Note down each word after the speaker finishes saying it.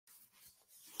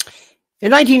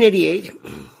In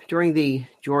 1988, during the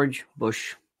George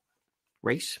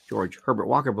Herbert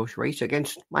Walker Bush race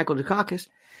against Michael Dukakis,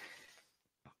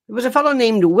 there was a fellow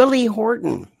named Willie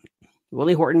Horton.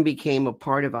 Willie Horton became a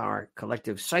part of our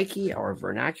collective psyche, our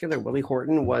vernacular. Willie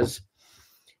Horton was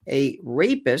a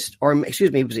rapist,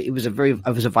 he was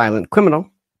a violent criminal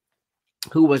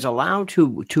who was allowed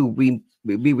to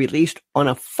be released on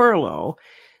a furlough,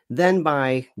 then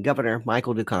by Governor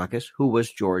Michael Dukakis, who was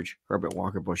George Herbert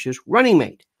Walker Bush's running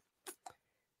mate.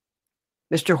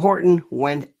 Mr. Horton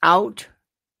went out,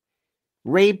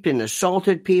 raped and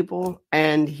assaulted people,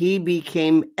 and he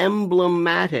became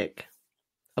emblematic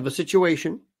of a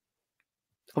situation,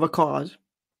 of a cause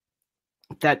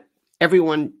that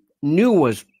everyone knew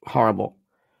was horrible,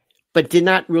 but did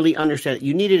not really understand.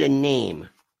 You needed a name,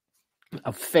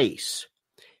 a face,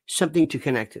 something to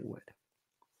connect it with.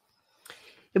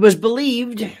 It was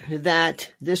believed that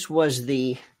this was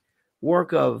the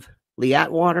work of Lee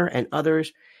Atwater and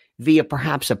others via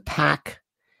perhaps a pack.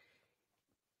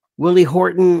 Willie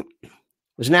Horton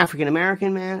was an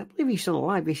African-American man. I believe he's still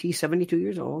alive. He's 72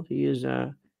 years old. He is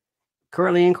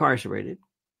currently incarcerated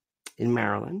in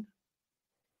Maryland.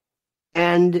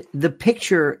 And the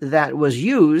picture that was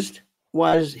used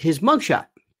was his mugshot.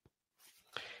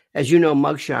 As you know,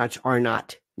 mugshots are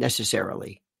not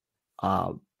necessarily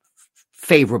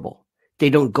favorable.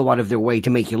 They don't go out of their way to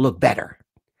make you look better.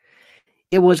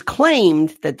 It was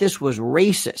claimed that this was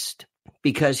racist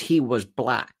because he was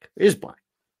is black,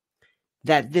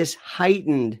 that this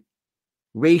heightened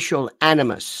racial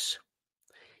animus,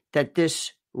 that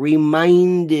this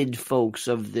reminded folks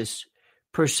of this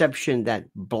perception that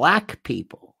black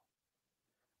people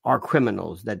are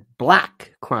criminals, that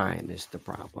black crime is the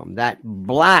problem, that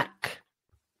black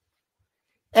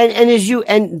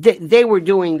they were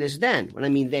doing this then. When I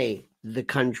mean the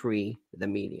country, the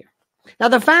media. Now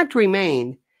the fact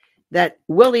remained that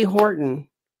Willie Horton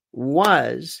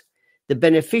was the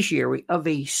beneficiary of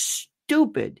a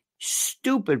stupid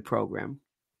program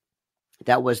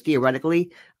that was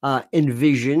theoretically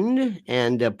envisioned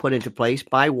and put into place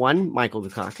by one Michael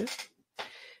Dukakis,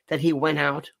 that he went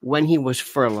out when he was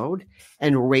furloughed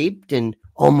and raped and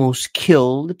almost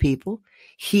killed people.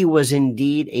 He was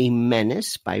indeed a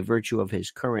menace by virtue of his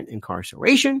current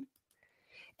incarceration,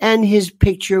 and his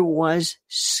picture was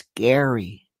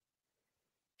scary.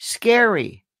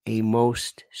 Scary, a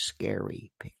most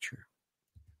scary picture.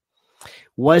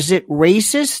 Was it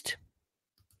racist?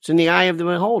 It's in the eye of the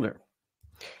beholder.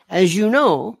 As you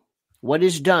know, what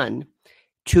is done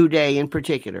today in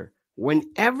particular,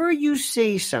 whenever you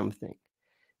say something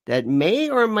that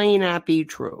may or may not be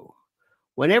true,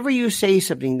 whenever you say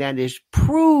something that is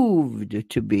proved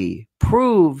to be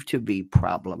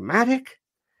problematic,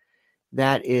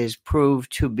 that is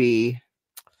proved to be,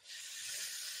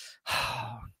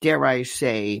 dare I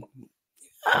say,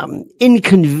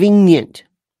 inconvenient,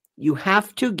 you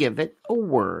have to give it a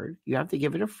word, you have to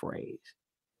give it a phrase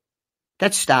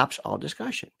that stops all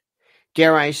discussion.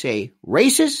 Dare I say,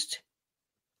 racist,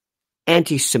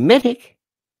 anti-Semitic,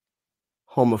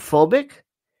 homophobic,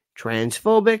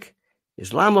 transphobic,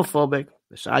 Islamophobic,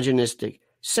 misogynistic,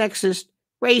 sexist,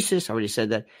 racist, I already said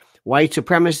that, white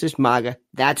supremacist, MAGA,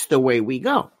 that's the way we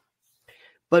go.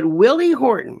 But Willie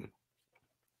Horton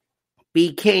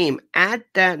became, at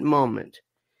that moment,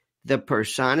 the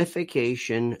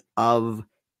personification of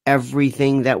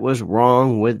everything that was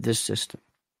wrong with the system.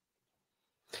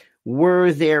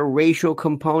 Were there racial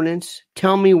components?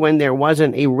 Tell me when there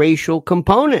wasn't a racial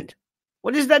component.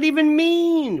 What does that even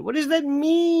mean? What does that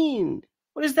mean?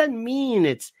 What does that mean?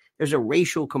 There's a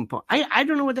racial component. I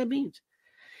don't know what that means.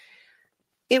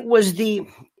 It was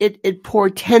it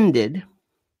portended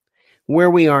where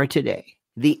we are today.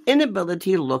 The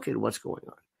inability to look at what's going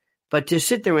on. But to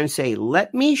sit there and say,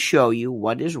 let me show you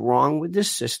what is wrong with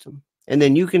this system, and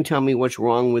then you can tell me what's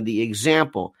wrong with the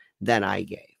example that I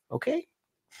gave. Okay?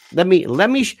 Let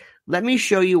me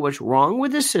show you what's wrong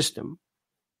with the system,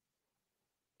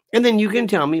 and then you can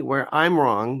tell me where I'm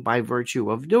wrong by virtue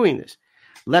of doing this.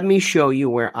 Let me show you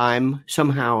where I'm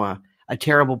somehow a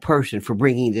terrible person for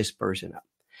bringing this person up.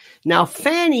 Now,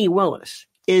 Fani Willis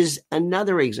is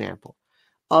another example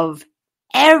of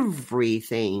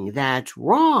everything that's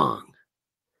wrong,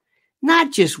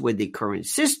 not just with the current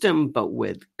system, but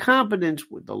with competence,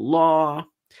 with the law,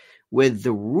 with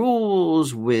the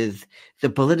rules, with the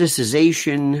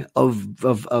politicization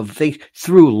of things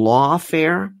through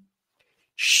lawfare.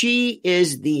 She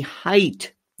is the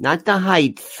height, not the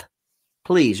height.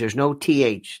 Please, there's no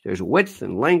TH. There's width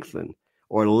and length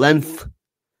or length,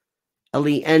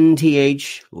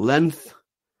 LENTH, length,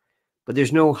 but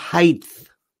there's no height.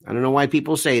 I don't know why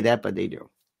people say that, but they do.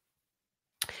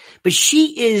 But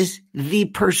she is the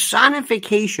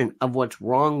personification of what's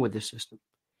wrong with the system.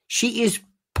 She is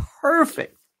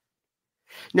perfect.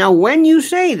 Now, when you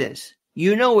say this,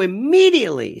 you know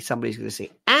immediately somebody's going to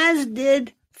say, as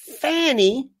did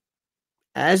Fani,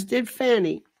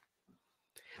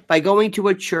 by going to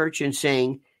a church and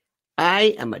saying,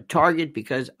 I am a target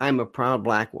because I'm a proud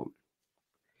black woman.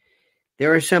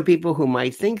 There are some people who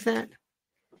might think that,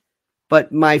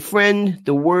 but my friend,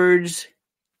 the words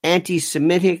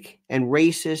anti-Semitic and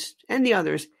racist and the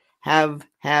others have,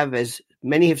 as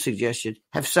many have suggested,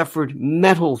 have suffered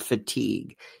mental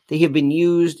fatigue. They have been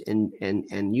used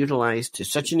and utilized to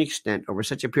such an extent over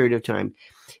such a period of time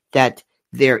that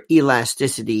their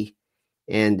elasticity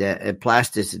and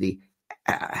plasticity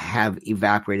have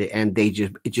evaporated, and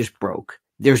it just broke.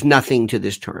 There's nothing to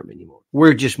this term anymore.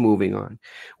 We're just moving on.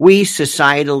 We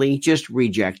societally just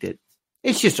reject it.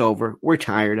 It's just over. We're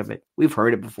tired of it. We've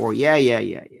heard it before. Yeah.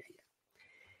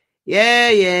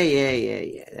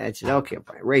 That's it. Okay,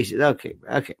 fine. Racist.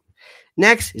 Okay.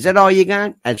 Next. Is that all you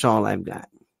got? That's all I've got.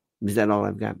 Is that all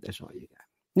I've got? That's all you got.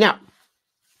 Now,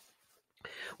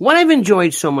 what I've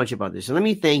enjoyed so much about this, and let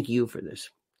me thank you for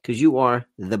this, because you are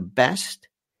the best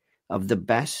of the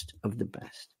best of the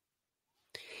best.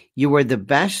 You are the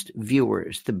best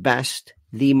viewers, the best,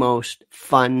 the most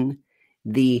fun,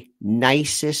 the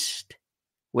nicest,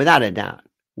 without a doubt,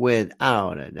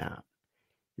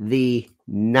 the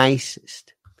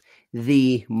nicest,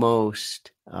 the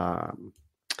most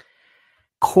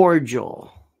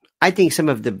cordial. I think some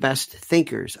of the best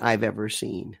thinkers I've ever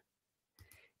seen.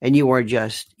 And you are a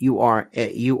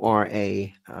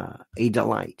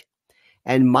delight.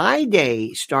 And my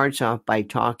day starts off by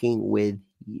talking with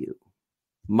you.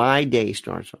 My day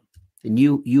starts off. And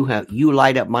you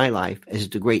light up my life, as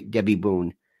the great Debbie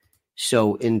Boone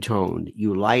so intoned.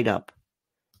 You light up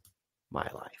my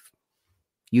life.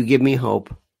 You give me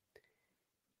hope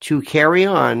to carry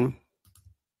on.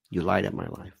 You light up my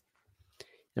life.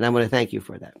 And I want to thank you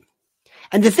for that.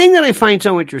 And the thing that I find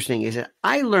so interesting is that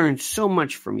I learned so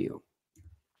much from you.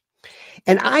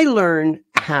 And I learned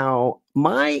how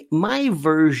my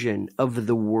version of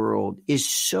the world is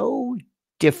so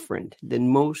different than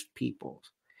most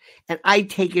people's. And I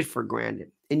take it for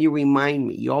granted. And you remind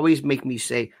me, you always make me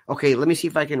say, okay, let me see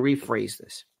if I can rephrase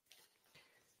this.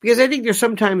 Because I think there's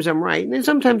sometimes I'm right, and then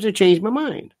sometimes I change my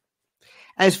mind.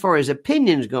 As far as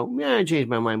opinions go, I change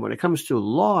my mind. When it comes to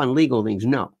law and legal things,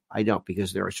 no, I don't,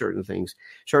 because there are certain things,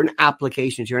 certain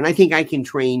applications here, and I think I can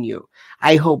train you.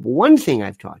 I hope one thing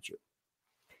I've taught you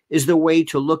is the way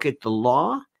to look at the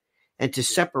law and to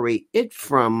separate it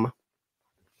from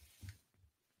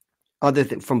other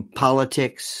things, from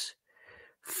politics,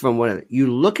 from whatever. You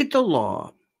look at the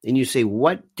law and you say,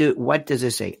 what does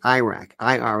it say?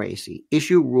 IRAC,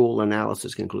 issue, rule,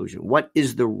 analysis, conclusion. What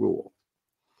is the rule?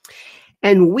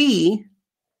 And we,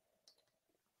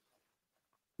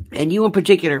 and you in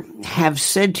particular, have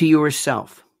said to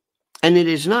yourself, and it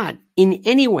is not in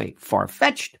any way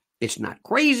far-fetched, it's not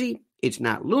crazy, it's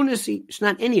not lunacy, it's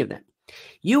not any of that.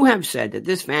 You have said that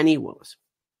this Fani Willis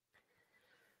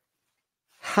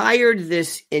hired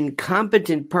this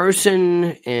incompetent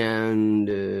person, and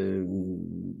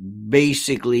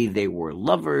basically they were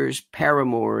lovers,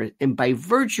 paramours, and by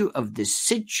virtue of the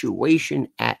situation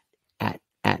at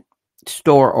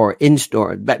store or in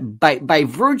store, but by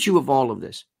virtue of all of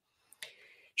this,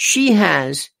 she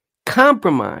has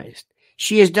compromised.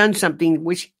 She has done something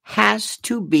which has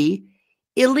to be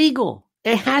illegal.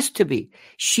 It has to be.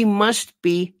 She must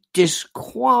be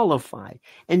disqualified.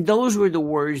 And those were the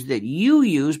words that you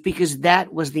used because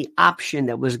that was the option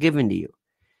that was given to you.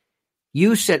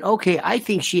 You said, okay, I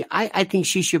think she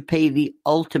should pay the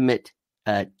ultimate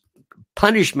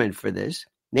punishment for this,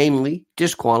 namely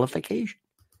disqualification.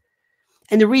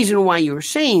 And the reason why you're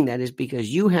saying that is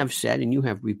because you have said, and you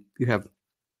have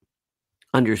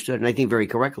understood, and I think very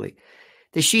correctly,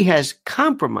 that she has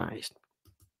compromised,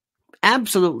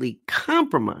 absolutely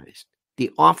compromised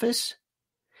the office,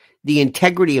 the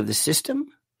integrity of the system,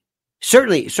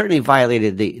 certainly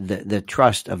violated the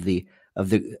trust of the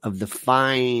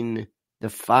fine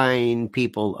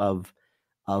people of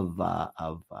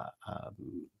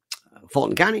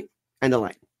Fulton County and the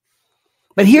like.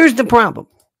 But here's the problem.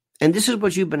 And this is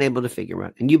what you've been able to figure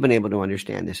out, and you've been able to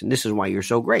understand this, and this is why you're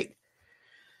so great.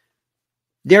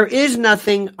 There is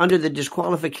nothing under the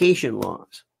disqualification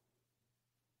laws.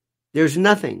 There's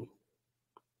nothing.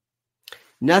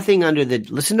 Nothing under the,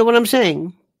 listen to what I'm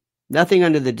saying, nothing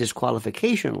under the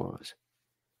disqualification laws,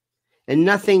 and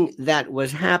nothing that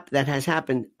has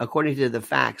happened according to the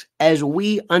facts as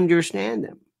we understand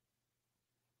them,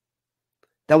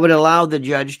 that would allow the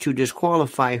judge to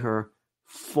disqualify her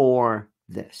for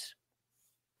this,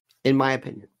 in my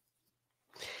opinion.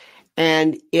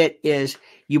 And it is,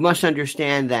 you must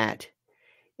understand that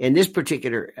in this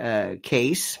particular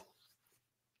case,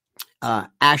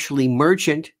 Ashley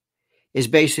Merchant is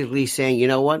basically saying, you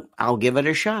know what, I'll give it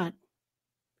a shot.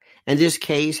 And this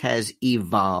case has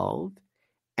evolved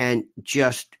and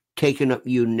just taken up,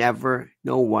 you never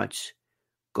know what's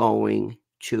going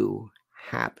to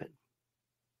happen.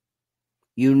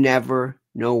 You never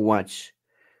know what's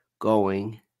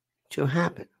going to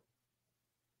happen.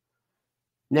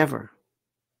 Never.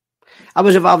 I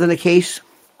was involved in a case.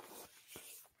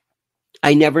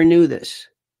 I never knew this.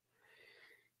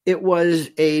 It was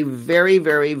a very,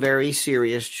 very, very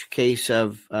serious case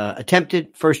of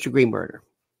attempted first-degree murder.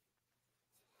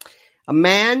 A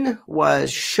man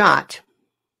was shot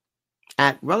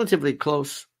at relatively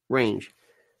close range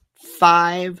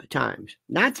 5 times.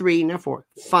 Not 3, not 4,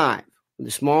 5. With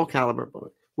a small caliber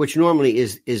bullet, which normally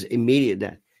is immediate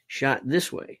death. Shot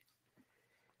this way.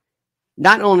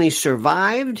 Not only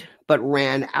survived, but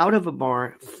ran out of a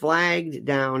bar, flagged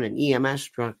down an EMS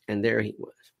truck, and there he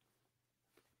was.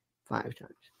 5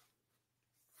 times.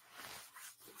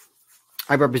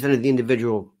 I represented the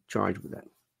individual charged with that.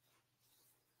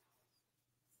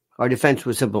 Our defense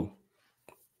was simple.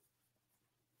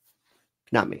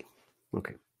 Not me.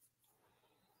 Okay.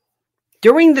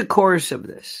 During the course of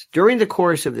this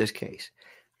case,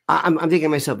 I'm thinking to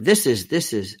myself, this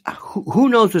is who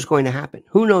knows what's going to happen?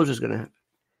 Who knows what's going to happen?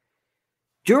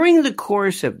 During the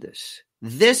course of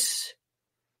this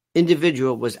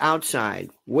individual was outside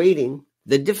waiting.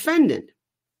 The defendant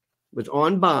was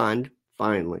on bond,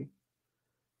 finally,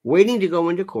 waiting to go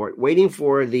into court, waiting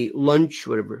for the lunch,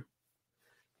 whatever.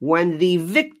 When the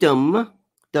victim,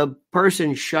 the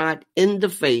person shot in the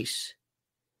face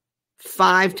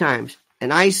 5 times,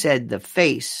 and I said the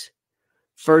face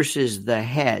versus the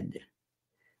head.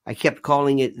 I kept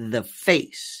calling it the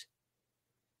face.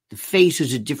 The face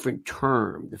is a different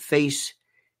term. The face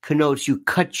connotes you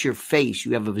cut your face.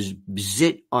 You have a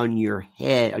zit on your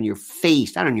head, on your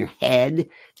face, not on your head.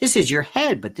 This is your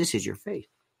head, but this is your face.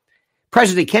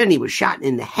 President Kennedy was shot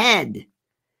in the head.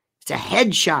 It's a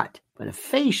head shot, but a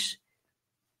face.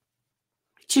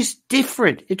 It's just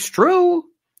different. It's true.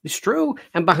 It's true.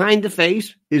 And behind the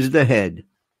face is the head.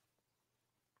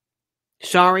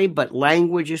 Sorry, but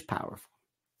language is powerful.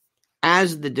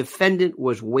 As the defendant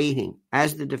was waiting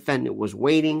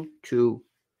to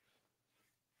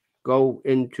go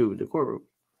into the courtroom,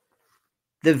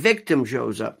 the victim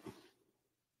shows up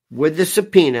with the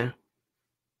subpoena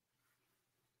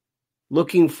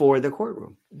looking for the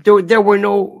courtroom. There were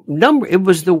no number. It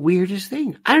was the weirdest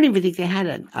thing. I don't even think they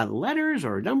had a letters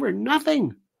or a number,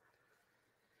 nothing.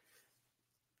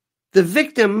 The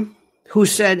victim who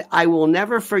said, I will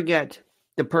never forget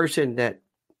the person that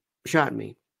shot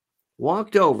me,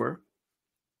 walked over,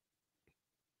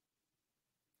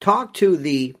 talked to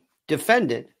the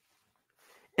defendant,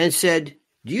 and said,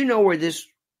 do you know where this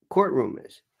courtroom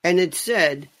is? And it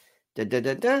said,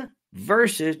 da-da-da-da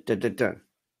versus da-da-da.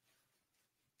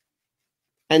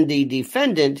 And the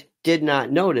defendant did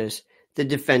not notice the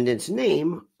defendant's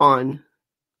name on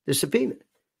the subpoena.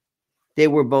 They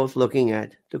were both looking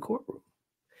at the courtroom.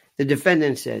 The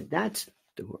defendant said, that's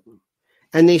the courtroom.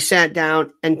 And they sat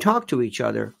down and talked to each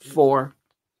other forever.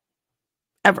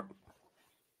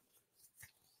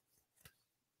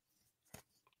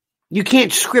 You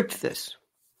can't script this.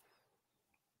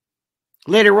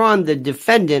 Later on, the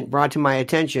defendant brought to my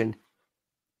attention,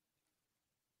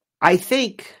 I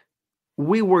think I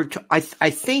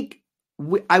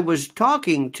was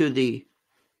talking to the,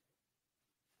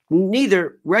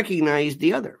 neither recognized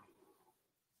the other.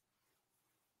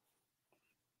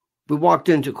 We walked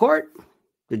into court.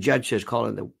 The judge says, call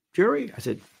in the jury. I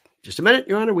said, just a minute,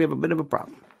 Your Honor, we have a bit of a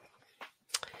problem.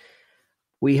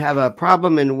 We have a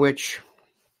problem in which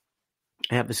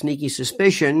I have a sneaky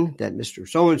suspicion that Mr.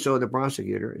 So-and-so, the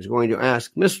prosecutor, is going to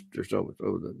ask Mr.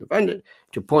 So-and-so, the defendant,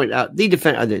 to point out the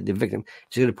victim.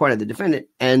 He's going to point out the defendant.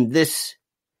 And this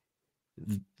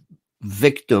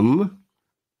victim,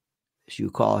 as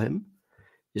you call him,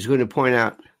 is going to point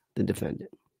out the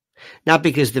defendant. Not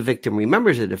because the victim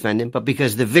remembers the defendant, but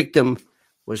because the victim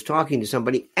was talking to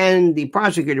somebody, and the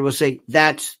prosecutor will say,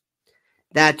 that's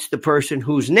the person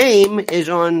whose name is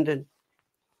on the...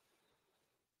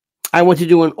 I want to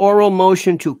do an oral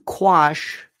motion to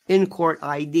quash in-court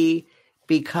ID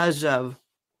because of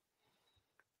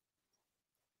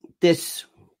this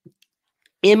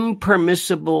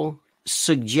impermissible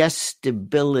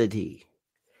suggestibility.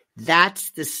 That's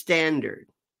the standard.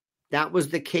 That was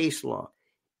the case law.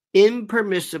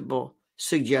 Impermissible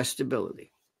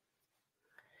suggestibility.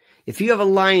 If you have a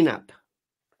lineup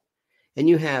and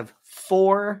you have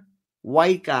 4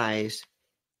 white guys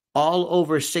all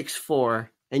over 6'4",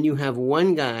 and you have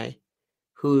one guy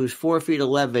who's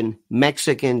 4'11",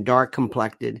 Mexican, dark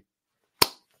complected.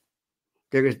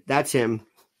 That's him.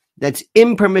 That's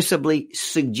impermissibly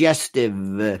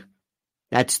suggestive.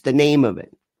 That's the name of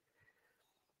it.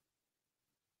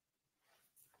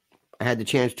 I had the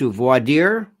chance to voir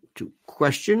dire, to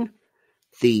question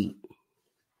the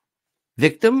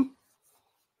victim.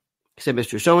 I said,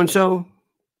 Mr. So-and-so,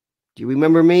 do you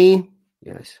remember me?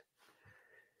 Yes.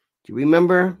 Do you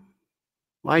remember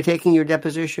my taking your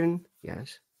deposition?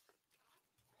 Yes.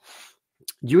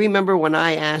 Do you remember when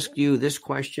I asked you this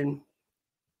question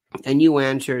and you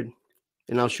answered,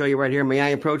 and I'll show you right here, may I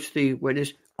approach the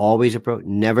witness? Always approach.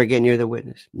 Never get near the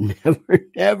witness.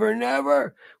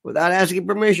 Never. Without asking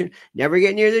permission. Never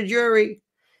get near the jury.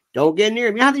 Don't get near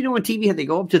them. You know how they do on TV? How they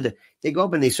go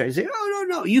up and they start to say, oh,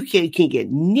 no. You can't get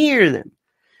near them.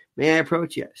 May I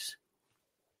approach? Yes.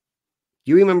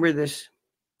 Do you remember this?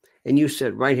 And you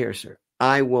said, right here, sir,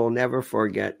 I will never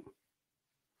forget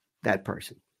that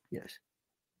person. Yes.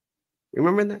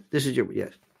 Remember that? This is your,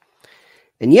 yes.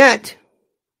 And yet,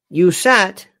 you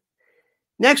sat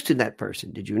next to that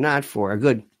person, did you not, for a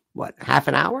good, half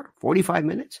an hour, 45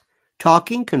 minutes,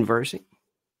 talking, conversing.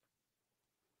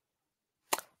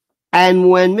 And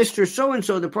when Mr.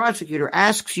 So-and-so, the prosecutor,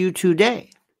 asks you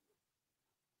today,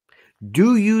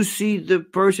 do you see the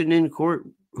person in court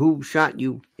who shot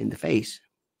you in the face?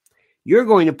 You're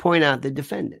going to point out the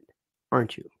defendant,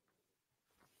 aren't you?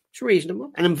 It's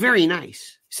reasonable. And I'm very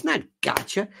nice. It's not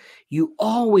gotcha. You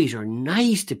always are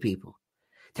nice to people.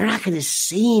 They're not going to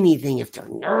say anything if they're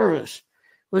nervous.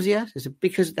 Was he asked? Is it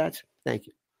because thank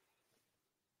you.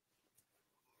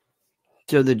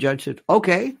 So the judge said,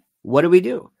 okay, what do we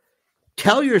do?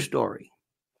 Tell your story.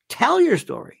 Tell your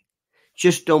story.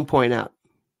 Just don't point out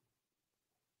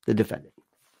the defendant.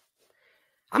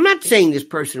 I'm not saying this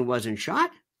person wasn't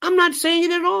shot. I'm not saying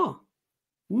it at all.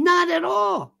 Not at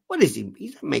all. What is he?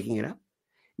 He's not making it up.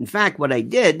 In fact, what I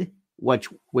did, which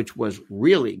was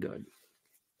really good,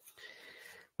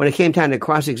 when it came time to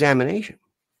cross-examination,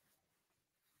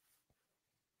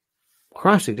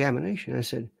 I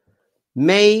said,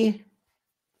 may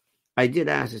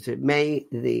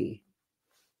the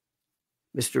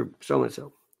Mr.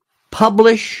 So-and-so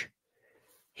publish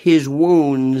his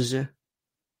wounds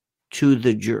to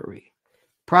the jury.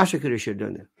 Prosecutor should have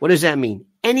done that. What does that mean?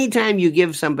 Anytime you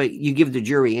give the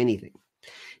jury anything,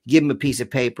 give them a piece of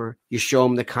paper, you show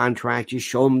them the contract, you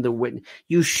show them the witness,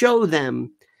 you show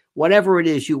them whatever it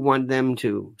is you want them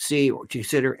to see or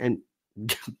consider and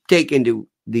take into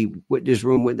the witness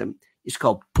room with them. It's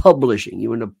called publishing. You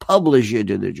want to publish it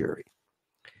to the jury.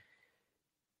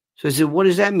 So I said, what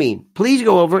does that mean? Please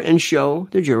go over and show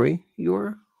the jury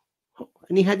your,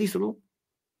 and he had these little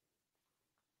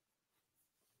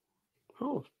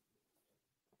holes.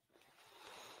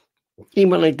 He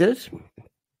went like this,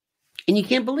 and you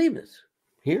can't believe this.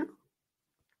 Here,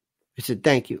 I said,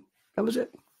 thank you. That was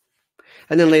it.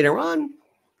 And then later on,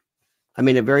 I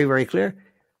made it very, very clear.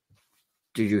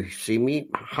 Did you see me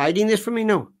hiding this from me?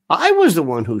 No. I was the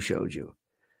one who showed you.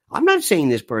 I'm not saying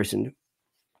this person.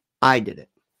 I did it.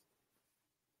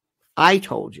 I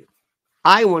told you.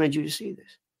 I wanted you to see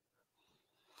this.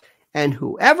 And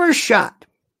whoever shot,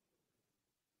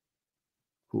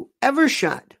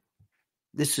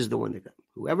 this is the one that got,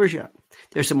 whoever shot,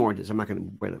 there's some more of this, I'm not going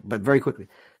to bring it, but very quickly.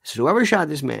 So whoever shot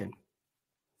this man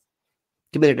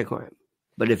committed a crime.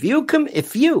 But if you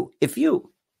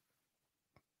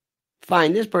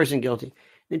find this person guilty,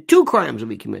 then 2 crimes will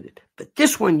be committed. But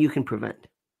this one you can prevent.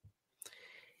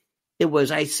 It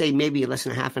was, I'd say, maybe less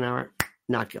than half an hour,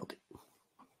 not guilty.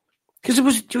 Because it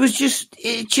was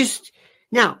just.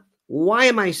 Now, why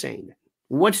am I saying that?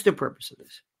 What's the purpose of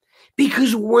this?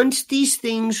 Because once these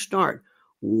things start,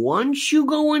 once you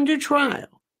go into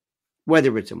trial,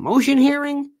 whether it's a motion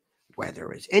hearing,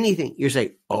 whether it's anything, you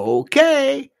say,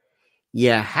 okay,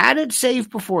 you had it safe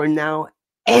before, now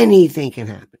anything can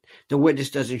happen. The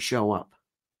witness doesn't show up.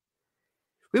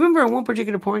 Remember at one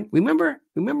particular point, remember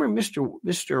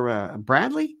Mr.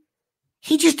 Bradley?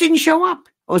 He just didn't show up.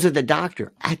 Oh, was it the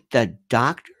doctor? At the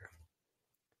doctor?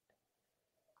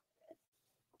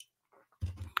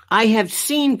 I have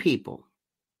seen people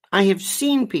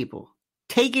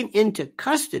taken into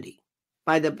custody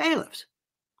by the bailiffs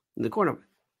in the court of it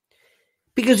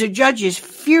because the judge is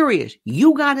furious.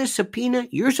 You got a subpoena.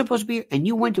 You're supposed to be here, and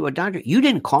you went to a doctor. You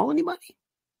didn't call anybody.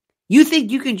 You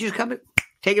think you can just come and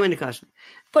take him into custody,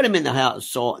 put him in the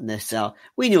house, in the cell.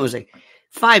 We knew it was like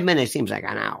 5 minutes. Seems like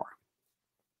an hour.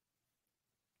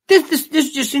 This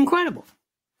is just incredible.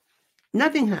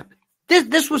 Nothing happened.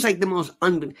 This was like the most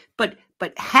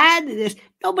but had this,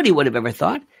 nobody would have ever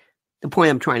thought. The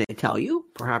point I'm trying to tell you,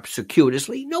 perhaps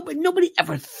circuitously, nobody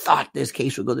ever thought this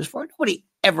case would go this far. Nobody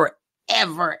ever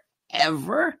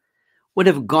would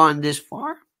have gone this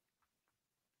far.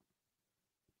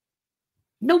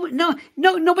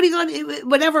 Nobody thought it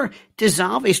would ever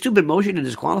dissolve a stupid motion to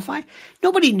disqualify.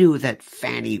 Nobody knew that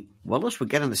Fani Willis would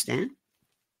get on the stand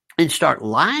and start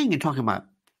lying and talking about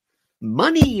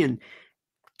money and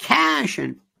cash,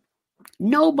 and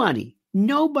nobody.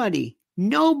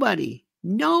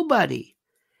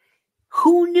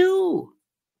 Who knew?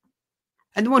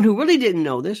 And the one who really didn't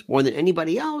know this more than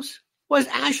anybody else was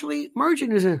Ashley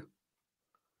Merchant.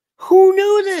 Who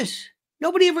knew this?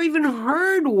 Nobody ever even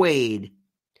heard Wade.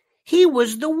 He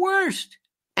was the worst.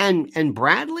 And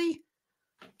Bradley,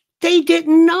 they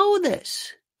didn't know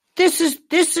this. This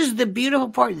is the beautiful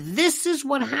part. This is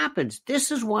what happens.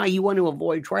 This is why you want to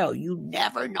avoid trial. You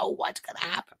never know what's going to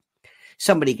happen.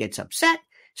 Somebody gets upset.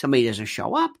 Somebody doesn't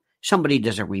show up. Somebody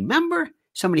doesn't remember.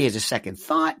 Somebody has a second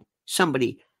thought.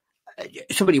 Somebody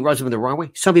rubs them the wrong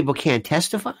way. Some people can't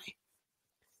testify.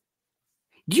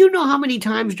 Do you know how many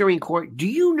times during court? Do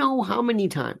you know how many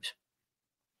times?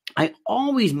 I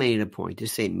always made it a point to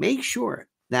say, make sure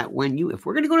that if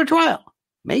we're going to go to trial,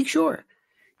 make sure,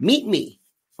 meet me.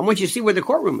 I want you to see where the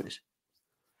courtroom is.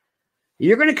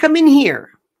 You're going to come in here.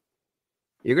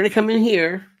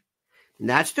 And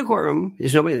that's the courtroom.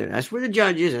 There's nobody there. That's where the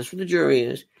judge is. That's where the jury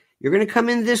is. You're going to come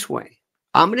in this way.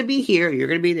 I'm going to be here. You're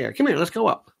going to be there. Come here. Let's go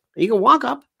up. You can walk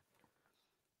up.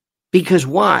 Because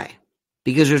why?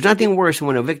 Because there's nothing worse than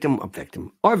when a victim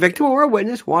or a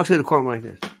witness walks into the courtroom like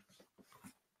this.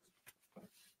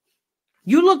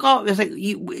 You look all, it's like,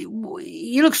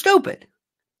 you look stupid.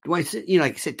 Do I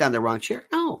sit down in the wrong chair?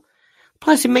 No.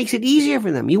 Plus, it makes it easier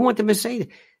for them. You want them to say,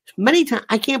 many times,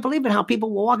 I can't believe it, how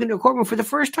people will walk into a courtroom for the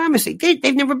first time and say,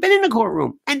 they've never been in a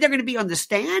courtroom, and they're going to be on the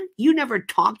stand. You never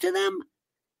talk to them.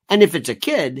 And if it's a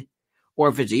kid, or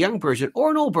if it's a young person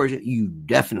or an old person, you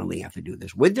definitely have to do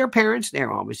this with their parents.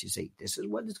 They're obviously say, this is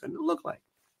what it's going to look like.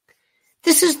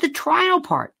 This is the trial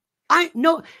part.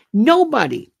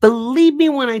 Nobody, believe me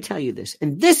when I tell you this,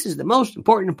 and this is the most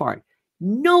important part.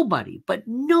 Nobody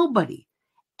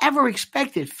ever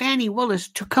expected Fani Willis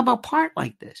to come apart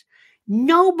like this.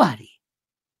 Nobody.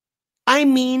 I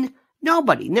mean,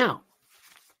 nobody. Now,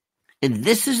 and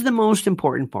this is the most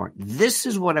important part. This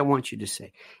is what I want you to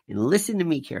say. And listen to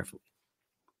me carefully.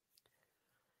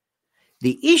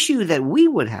 The issue that we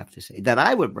would have to say, that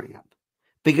I would bring up,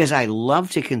 because I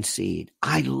love to concede,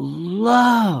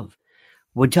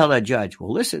 would tell a judge,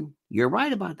 well, listen, you're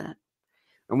right about that.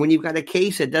 And when you've got a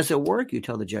case that doesn't work, you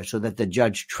tell the judge so that the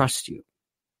judge trusts you.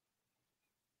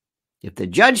 If the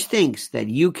judge thinks that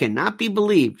you cannot be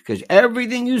believed because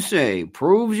everything you say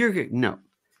proves no.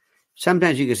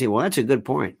 Sometimes you can say, well, that's a good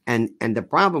point. And the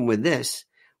problem with this,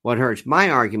 what hurts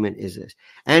my argument is this.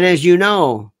 And as you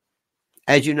know,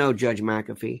 Judge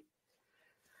McAfee,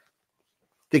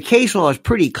 the case law is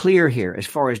pretty clear here as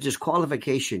far as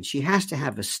disqualification. She has to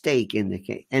have a stake in the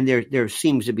case. And there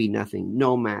seems to be nothing,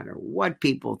 no matter what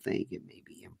people think. It may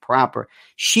be improper.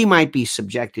 She might be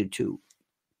subjected to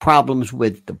problems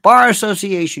with the Bar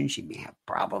Association. She may have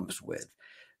problems with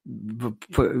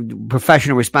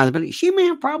professional responsibility. She may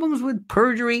have problems with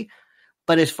perjury.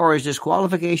 But as far as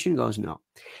disqualification goes, no.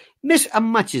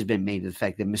 Much has been made of the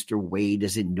fact that Mr. Wade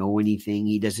doesn't know anything.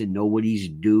 He doesn't know what he's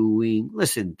doing.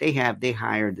 Listen, they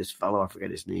hired this fellow, I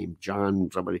forget his name, John,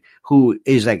 somebody, who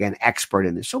is like an expert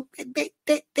in this. So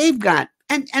they've got,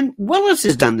 and Willis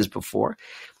has done this before.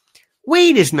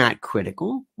 Wade is not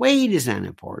critical. Wade is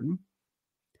unimportant.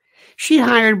 She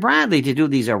hired Bradley to do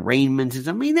these arraignments.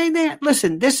 I mean, they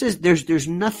listen, there's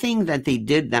nothing that they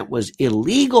did that was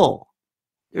illegal.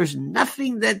 There's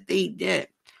nothing that they did.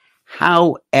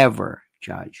 However,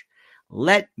 Judge,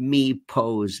 let me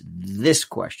pose this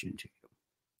question to you.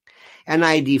 And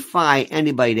I defy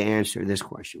anybody to answer this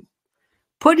question.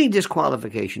 Putting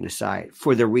disqualification aside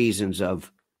for the reasons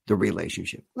of the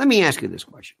relationship, let me ask you this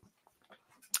question.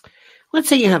 Let's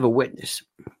say you have a witness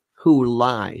who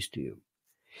lies to you.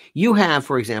 You have,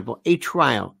 for example, a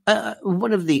trial,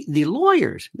 one of the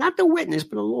lawyers, not the witness,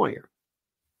 but a lawyer.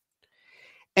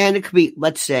 And it could be,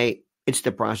 let's say, it's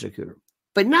the prosecutor.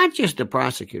 But not just the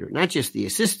prosecutor, not just the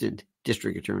assistant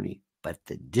district attorney, but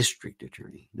the district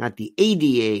attorney. Not the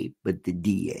ADA, but the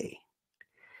DA.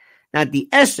 Not the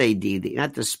SAD,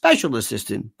 not the special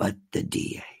assistant, but the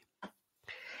DA.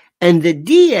 And the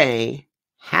DA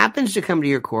happens to come to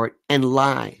your court and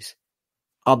lies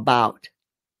about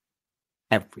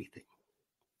everything.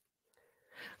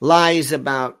 Lies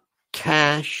about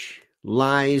cash,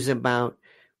 lies about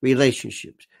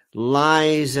relationships,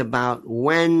 lies about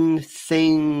when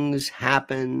things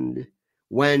happened,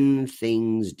 when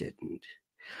things didn't.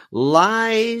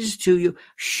 Lies to you,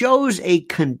 shows a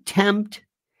contempt,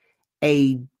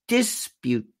 a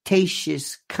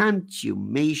disputatious,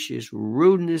 contumacious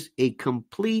rudeness, a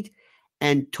complete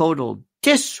and total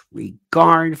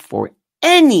disregard for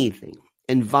anything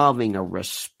involving a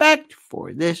respect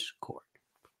for this court.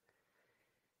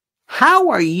 How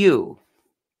are you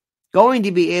going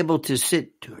to be able to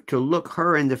sit to look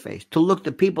her in the face, to look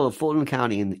the people of Fulton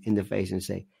County in the face and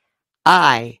say,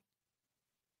 I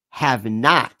have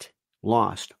not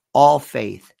lost all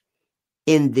faith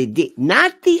in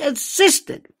not the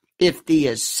assistant. If the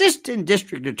assistant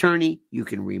district attorney, you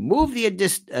can remove the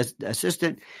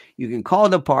assistant, you can call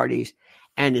the parties,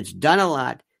 and it's done a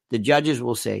lot. The judges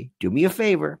will say, do me a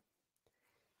favor,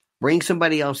 bring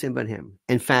somebody else in but him.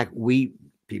 In fact,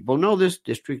 people know this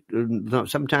district.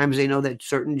 Sometimes they know that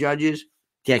certain judges,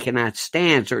 they cannot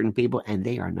stand certain people, and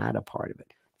they are not a part of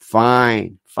it.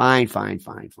 Fine.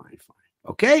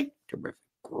 Okay? Terrific.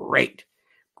 Great.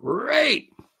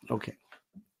 Okay.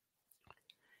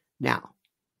 Now,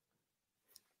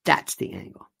 that's the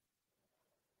angle.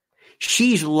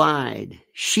 She's lied.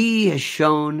 She has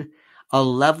shown a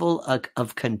level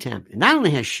of contempt. And not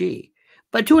only has she,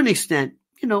 but to an extent,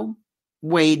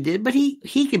 Wade did, but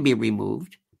he can be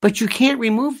removed. But you can't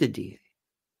remove the DA.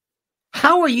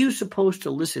 How are you supposed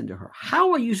to listen to her?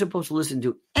 How are you supposed to listen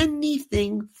to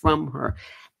anything from her?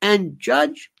 And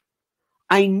Judge,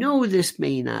 I know this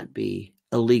may not be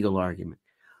a legal argument,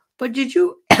 but did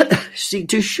you see,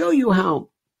 to show you how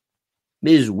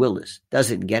Ms. Willis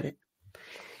doesn't get it,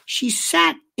 she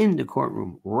sat in the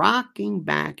courtroom rocking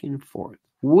back and forth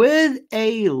with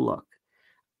a look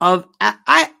of,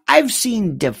 I've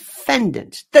seen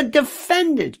defendants,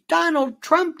 Donald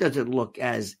Trump doesn't look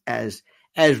as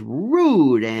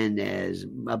rude and as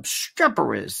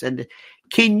obstreperous. And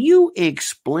can you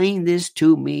explain this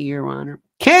to me, Your Honor?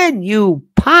 Can you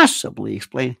possibly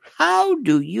explain? How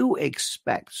do you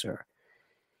expect, sir,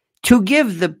 to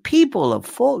give the people of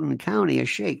Fulton County a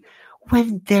shake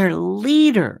when their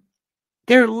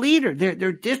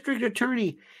district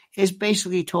attorney has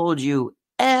basically told you,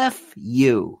 F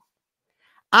you.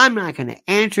 I'm not going to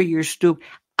answer your stoop.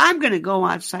 I'm going to go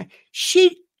outside.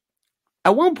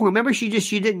 At one point, remember, is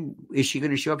she going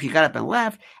to show up? She got up and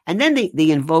left. And then they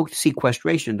invoked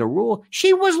sequestration, the rule.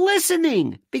 She was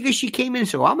listening because she came in and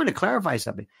said, I'm going to clarify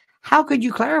something. How could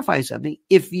you clarify something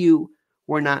if you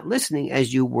were not listening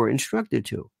as you were instructed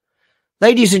to?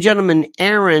 Ladies and gentlemen,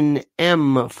 Aaron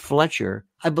M. Fletcher,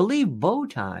 I believe,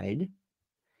 bow-tied.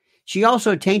 She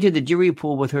also tainted the jury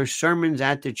pool with her sermons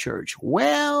at the church.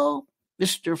 Well,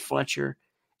 Mr. Fletcher,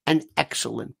 an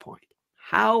excellent point.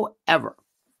 However,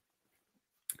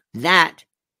 that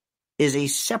is a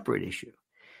separate issue.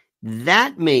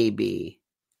 That may be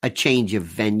a change of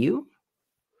venue.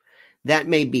 That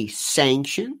may be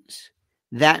sanctions.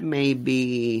 That may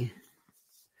be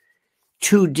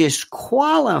to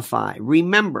disqualify.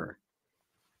 Remember,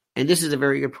 and this is a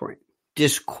very good point,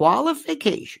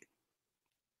 disqualification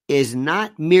is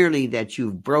not merely that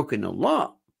you've broken the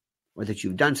law or that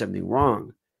you've done something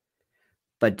wrong,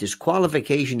 but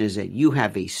disqualification is that you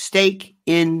have a stake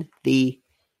in the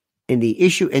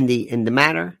issue, in the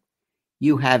matter.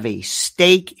 You have a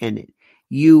stake in it.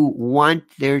 You want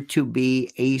there to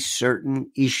be a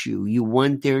certain issue. You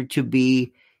want there to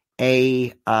be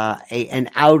an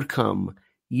outcome.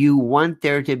 You want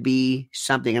there to be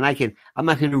something. And I'm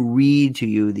not going to read to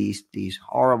you these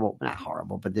horrible, not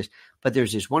horrible, but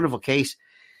there's this wonderful case.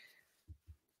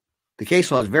 The case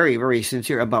law is very, very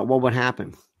sincere about what would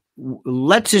happen.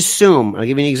 Let's assume, I'll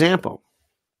give you an example.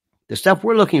 The stuff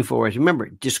we're looking for is, remember,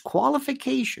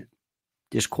 disqualification.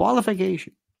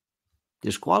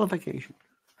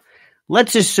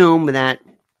 Let's assume that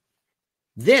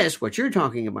what you're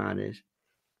talking about is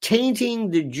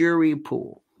tainting the jury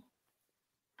pool.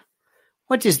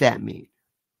 What does that mean?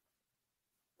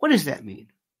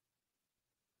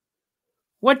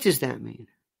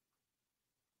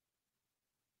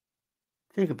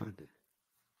 Think about this.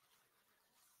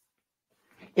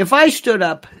 If I stood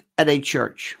up at a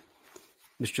church,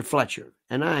 Mr. Fletcher,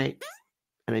 and I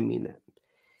mean that.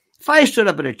 If I stood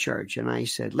up at a church and I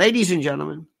said, ladies and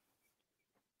gentlemen,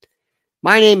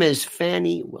 my name is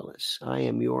Fani Willis. I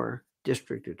am your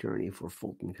district attorney for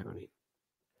Fulton County.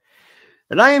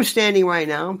 And I am standing right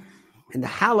now in the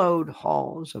hallowed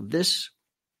halls of this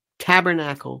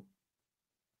tabernacle,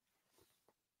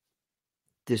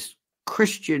 this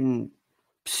Christian,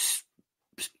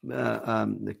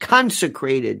 the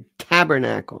consecrated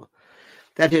tabernacle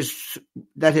that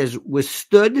has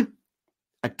withstood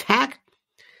attack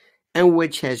and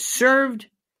which has served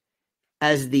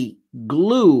as the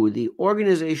glue, the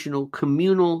organizational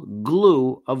communal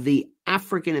glue of the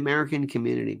African American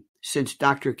community since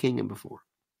Dr. King and before.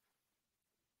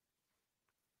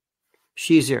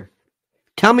 She's there.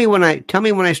 Tell me when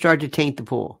I start to taint the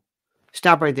pool.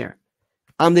 Stop right there.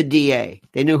 I'm the DA.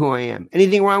 They knew who I am.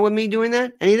 Anything wrong with me doing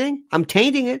that? Anything? I'm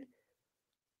tainting it.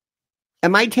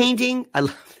 Am I tainting? I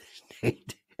love this.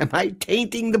 Am I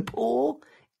tainting the pool?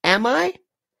 Am I?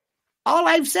 All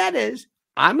I've said is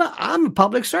I'm a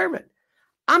public servant.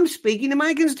 I'm speaking to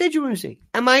my constituency.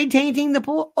 Am I tainting the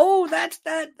pool? Oh, that's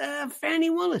that Fani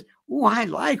Willis. Oh, I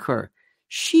like her.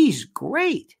 She's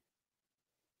great.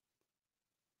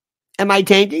 Am I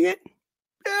tainting it?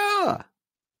 Yeah.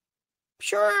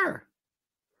 Sure.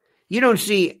 You don't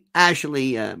see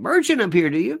Ashley Merchant up here,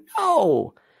 do you?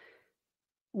 No.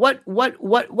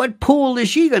 What pool is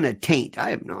she going to taint?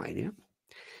 I have no idea.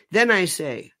 Then I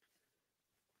say,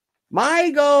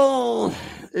 my goal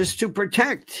is to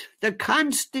protect the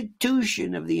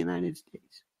Constitution of the United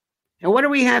States. And what do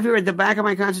we have here at the back of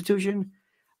my Constitution?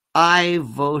 I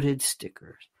voted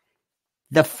stickers.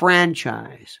 The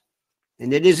franchise.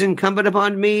 And it is incumbent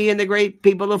upon me and the great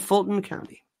people of Fulton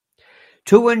County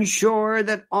to ensure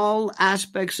that all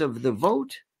aspects of the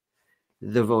vote,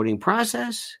 the voting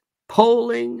process,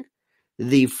 polling,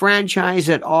 the franchise,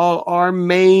 that all are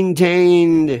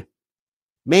maintained,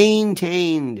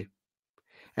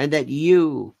 and that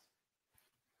you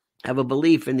have a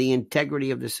belief in the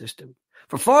integrity of the system.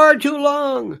 For far too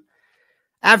long,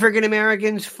 African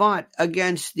Americans fought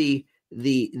against the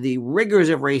rigors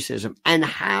of racism. And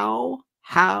how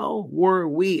were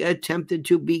we attempted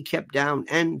to be kept down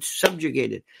and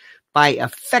subjugated? By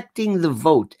affecting the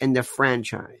vote and the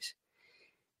franchise.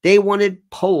 They wanted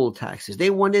poll taxes. They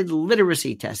wanted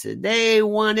literacy tests. They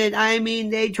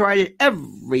tried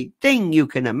everything you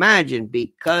can imagine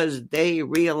because they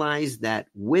realized that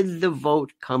with the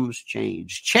vote comes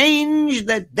change. Change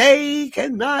that they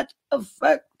cannot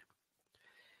affect.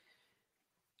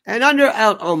 And under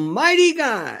Almighty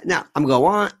God. Now, I'm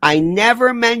going on. I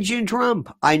never mentioned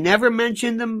Trump. I never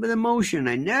mentioned the motion.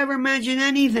 I never mentioned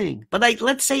anything. But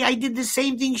let's say I did the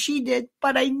same thing she did,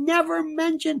 but I never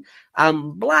mentioned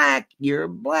I'm black, you're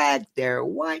black, they're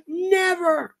white.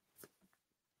 Never.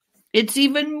 It's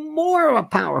even more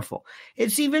powerful.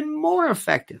 It's even more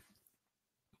effective.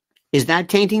 Is that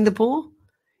tainting the pool?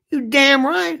 You damn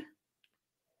right.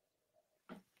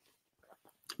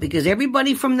 Because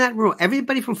everybody from that room,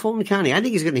 everybody from Fulton County, I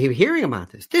think is going to be hearing about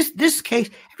this. This case,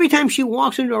 every time she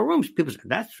walks into a room, people say,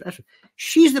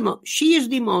 she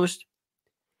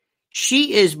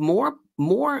is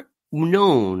more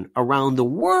known around the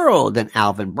world than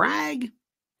Alvin Bragg,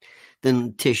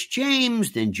 than Tish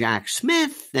James, than Jack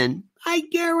Smith, than I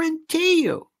guarantee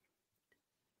you.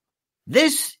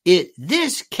 This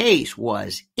case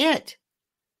was it.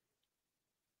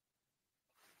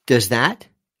 Does that?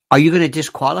 Are you going to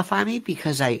disqualify me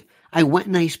because I went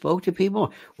and I spoke to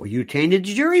people? Well, you tainted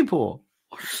the jury pool.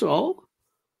 So?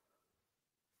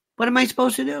 What am I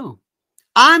supposed to do?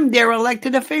 I'm their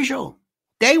elected official.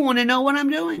 They want to know what I'm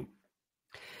doing.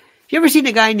 You ever seen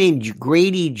a guy named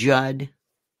Grady Judd?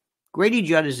 Grady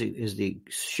Judd is the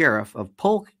sheriff of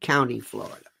Polk County,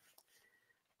 Florida.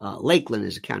 Lakeland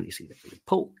is a county seat.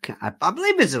 Polk, I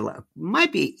believe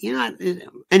might be,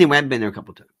 anyway, I've been there a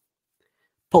couple times.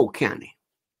 Polk County.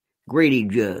 Grady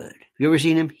Judd. You ever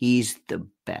seen him? He's the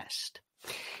best.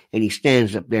 And he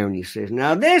stands up there and he says,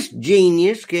 now this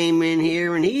genius came in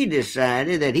here and he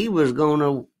decided that he was going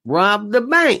to rob the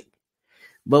bank.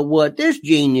 But what this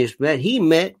genius met, he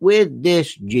met with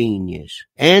this genius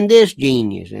and this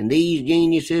genius. And these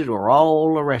geniuses were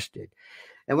all arrested.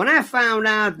 And when I found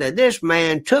out that this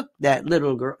man took that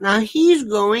little girl, now he's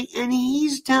going and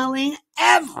he's telling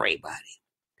everybody.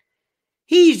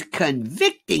 He's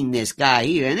convicting this guy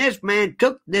here, and this man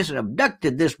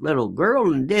abducted this little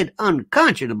girl and did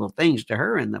unconscionable things to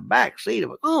her in the back seat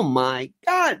of it. Oh my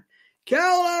God,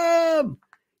 kill him!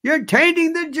 You're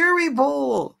tainting the jury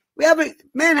pool. He hasn't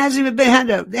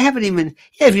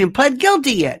even pled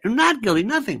guilty yet. Or not guilty,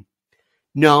 nothing.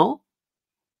 No.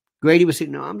 Grady was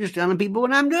saying, no, I'm just telling people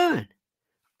what I'm doing.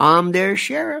 I'm their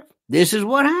sheriff. This is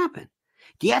what happened.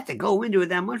 Do you have to go into it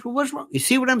that much? Well, what's wrong? You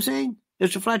see what I'm saying?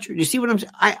 Mr. Fletcher, do you see what I'm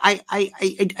saying?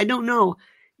 I don't know.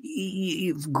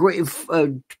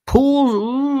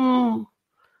 Pools.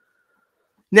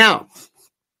 Now,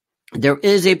 there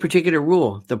is a particular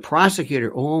rule. The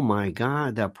prosecutor, oh my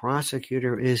God, the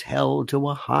prosecutor is held to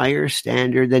a higher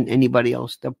standard than anybody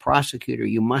else. The prosecutor,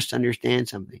 you must understand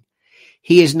something.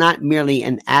 He is not merely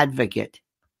an advocate.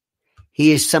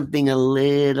 He is something a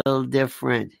little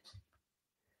different.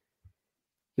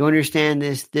 You understand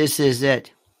this? This is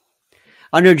it.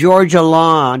 Under Georgia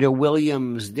law, under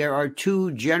Williams, there are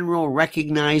two general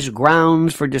recognized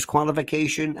grounds for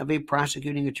disqualification of a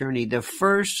prosecuting attorney. The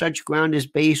first such ground is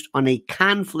based on a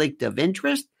conflict of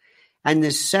interest, and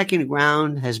the second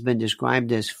ground has been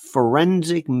described as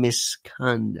forensic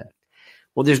misconduct.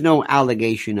 Well, there's no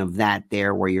allegation of that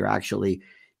there where you're actually,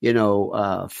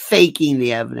 faking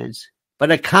the evidence. But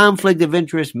a conflict of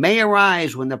interest may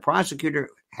arise when the prosecutor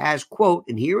has, quote,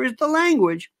 and here is the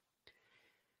language,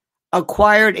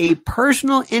 acquired a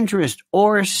personal interest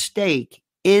or stake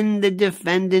in the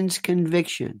defendant's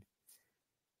conviction.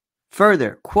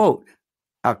 Further, quote,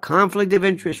 a conflict of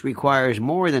interest requires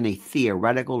more than a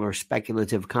theoretical or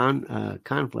speculative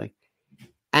conflict.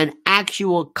 An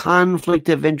actual conflict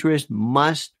of interest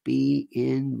must be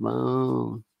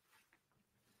involved.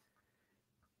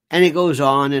 And it goes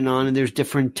on, and there's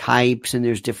different types, and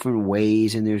there's different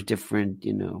ways, and there's different,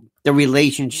 the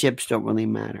relationships don't really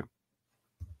matter.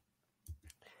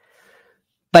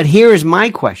 But here is my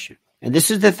question, and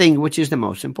this is the thing which is the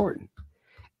most important.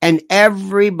 And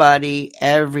everybody,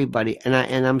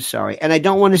 and I'm sorry, and I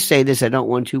don't want to say this, I don't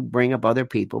want to bring up other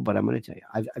people, but I'm going to tell you,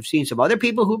 I've seen some other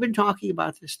people who've been talking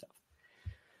about this stuff.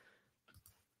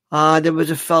 There was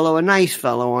a nice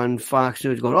fellow on Fox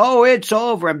News going, oh, it's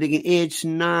over. I'm thinking, it's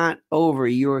not over.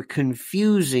 You're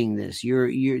confusing this.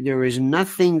 There is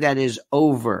nothing that is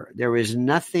over. There is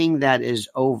nothing that is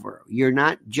over. You're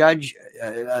not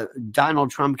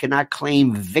Donald Trump cannot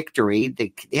claim victory.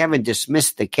 They haven't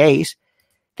dismissed the case.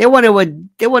 They want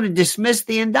to dismiss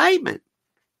the indictment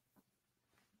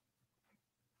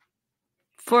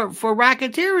for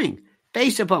racketeering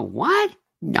based upon what?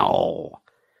 No.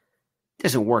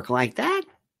 Doesn't work like that.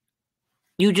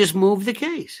 You just move the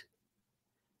case.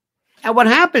 And what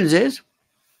happens is,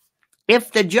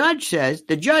 if the judge says,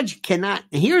 the judge cannot,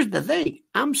 here's the thing,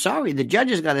 I'm sorry, the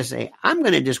judge has got to say, I'm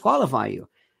going to disqualify you,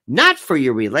 not for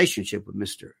your relationship with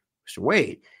Mr.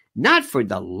 Wade, not for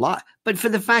the law, but for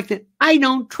the fact that I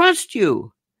don't trust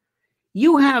you.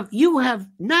 You have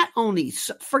not only,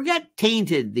 forget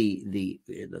tainted the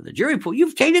jury pool,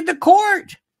 you've tainted the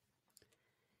court.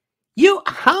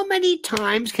 How many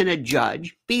times can a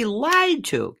judge be lied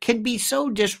to, can be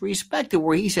so disrespected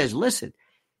where he says, listen,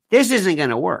 this isn't going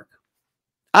to work.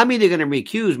 I'm either going to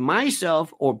recuse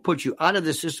myself or put you out of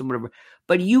the system, whatever,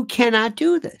 but you cannot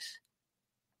do this.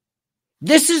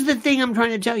 This is the thing I'm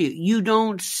trying to tell you. You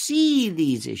don't see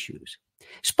these issues.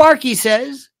 Sparky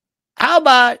says, how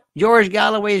about George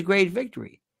Galloway's great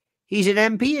victory? He's an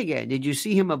MP again. Did you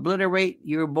see him obliterate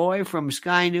your boy from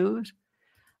Sky News?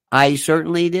 I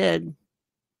certainly did.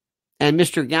 And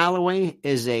Mr. Galloway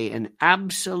is an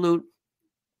absolute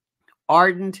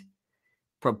ardent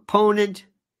proponent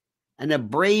and a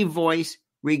brave voice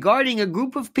regarding a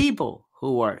group of people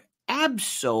who are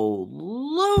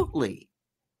absolutely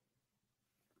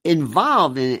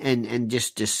involved and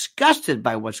just disgusted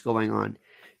by what's going on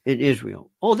in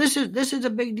Israel. Oh, this is a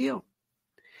big deal.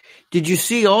 Did you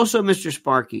see also Mr.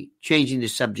 Sparky changing the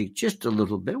subject just a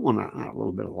little bit? Well, not a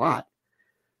little bit, a lot.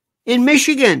 In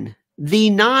Michigan,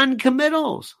 the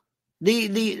non-committals,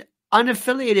 the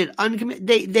unaffiliated,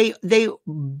 they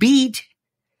beat.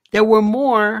 There were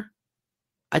more,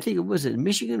 I think it was in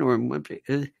Michigan or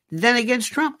than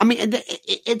against Trump. I mean,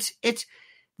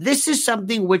 this is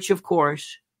something which, of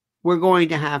course, we're going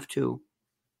to have to.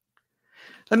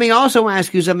 Let me also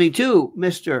ask you something too,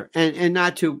 Mister, and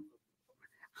not to.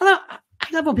 I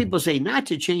love when people say not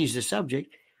to change the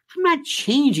subject. I'm not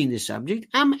changing the subject.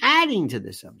 I'm adding to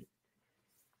the subject.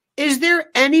 Is there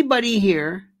anybody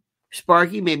here,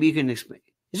 Sparky, maybe you can explain.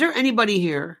 Is there anybody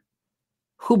here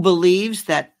who believes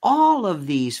that all of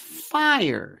these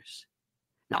fires,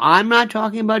 now I'm not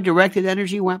talking about directed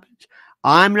energy weapons.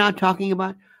 I'm not talking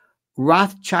about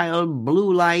Rothschild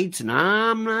blue lights, and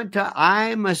I'm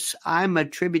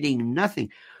attributing nothing.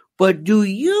 But do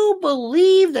you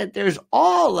believe that there's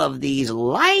all of these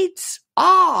lights? Do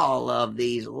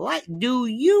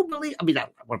you believe? I mean,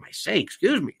 what am I saying?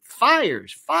 Excuse me.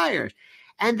 Fires.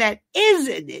 And that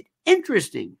isn't it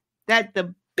interesting that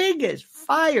the biggest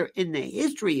fire in the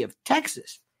history of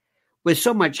Texas with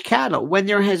so much cattle, when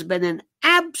there has been an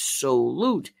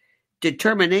absolute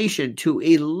determination to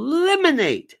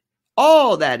eliminate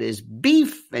all that is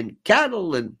beef and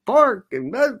cattle and pork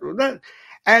and that,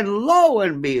 and lo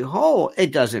and behold,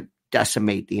 it doesn't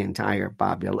decimate the entire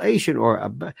population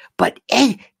but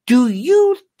do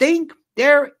you think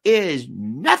there is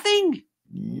nothing?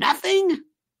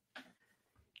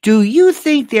 Do you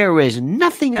think there is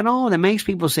nothing at all that makes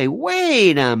people say,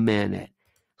 wait a minute,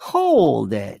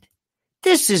 hold it?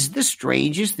 This is the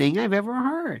strangest thing I've ever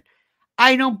heard.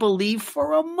 I don't believe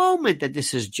for a moment that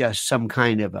this is just some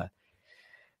kind of a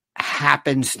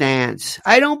happenstance.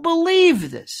 I don't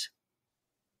believe this.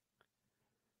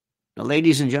 Now,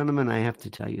 ladies and gentlemen, I have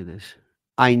to tell you this.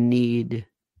 I need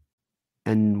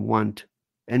and want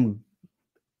and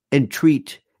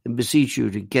entreat and beseech you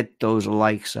to get those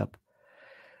likes up.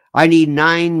 I need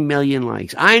 9 million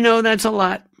likes. I know that's a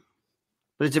lot,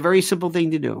 but it's a very simple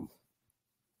thing to do.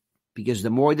 Because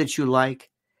the more that you like,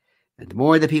 and the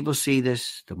more that people see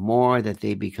this, the more that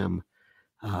they become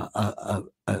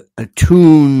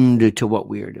attuned to what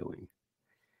we are doing.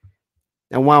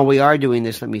 And while we are doing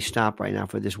this, let me stop right now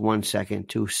for this 1 second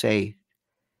to say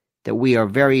that we are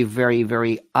very, very,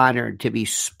 very honored to be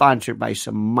sponsored by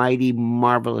some mighty,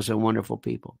 marvelous, and wonderful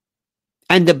people.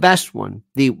 And the best one,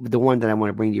 the one that I want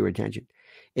to bring to your attention,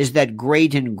 is that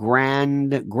great and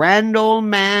grand old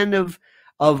man of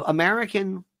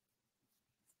American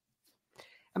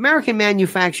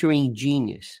manufacturing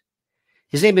genius.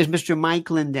 His name is Mr. Mike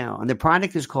Lindell, and the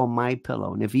product is called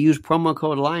MyPillow. And if you use promo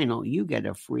code Lionel, you get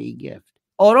a free gift.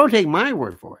 Oh, don't take my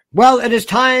word for it. Well, it is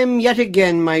time yet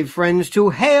again, my friends, to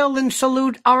hail and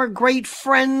salute our great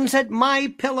friends at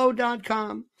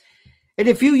MyPillow.com. And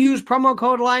if you use promo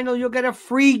code Lionel, you'll get a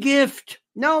free gift.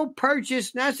 No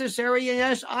purchase necessary. And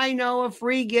yes, I know, a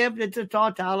free gift. It's a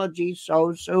tautology,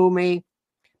 so sue me.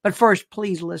 But first,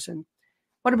 please listen.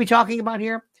 What are we talking about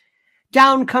here?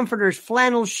 Down comforters,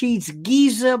 flannel sheets,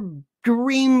 Giza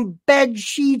Dream bed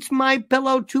sheets,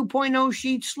 MyPillow 2.0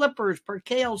 sheets, slippers,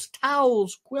 percales,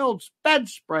 towels, quilts,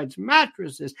 bedspreads,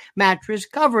 mattresses, mattress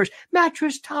covers,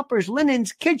 mattress toppers,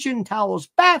 linens, kitchen towels,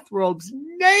 bathrobes,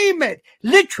 name it.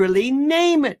 Literally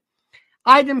name it.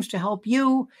 Items to help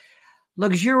you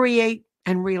luxuriate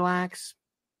and relax.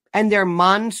 And they're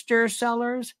monster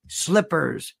sellers.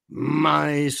 Slippers.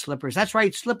 My slippers. That's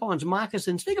right. Slip-ons,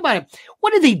 moccasins. Think about it.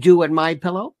 What do they do at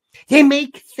MyPillow? They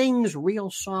make things real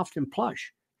soft and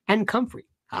plush and comfy.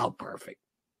 How perfect.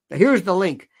 Now here's the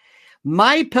link.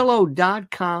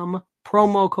 MyPillow.com,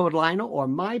 promo code Lionel, or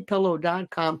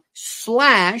MyPillow.com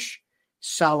 /Solidus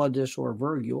or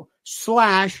Virgil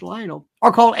 /Lionel,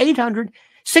 or call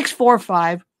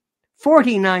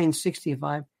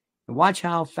 800-645-4965. And watch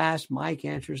how fast Mike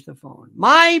answers the phone.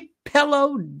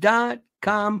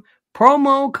 MyPillow.com,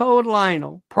 promo code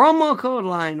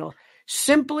Lionel,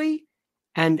 simply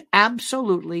and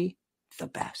absolutely the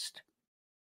best.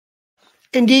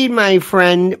 Indeed, my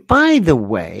friend. By the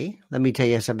way, let me tell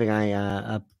you something.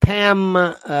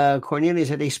 Pam Cornelius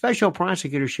said a special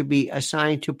prosecutor should be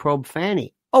assigned to probe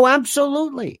Fani. Oh,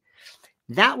 absolutely.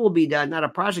 That will be done, not a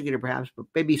prosecutor perhaps, but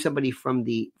maybe somebody from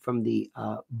the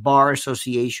Bar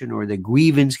Association or the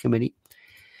Grievance Committee.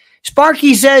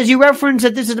 Sparky says, you reference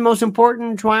that this is the most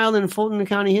important trial in Fulton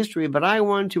County history, but I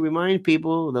want to remind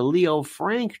people the Leo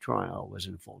Frank trial was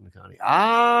in Fulton County.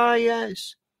 Ah,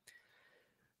 yes.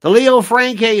 The Leo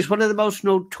Frank case, one of the most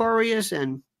notorious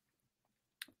and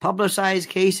publicized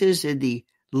cases in the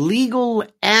legal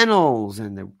annals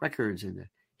and the records in the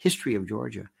history of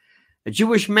Georgia. A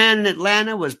Jewish man in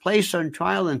Atlanta was placed on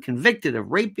trial and convicted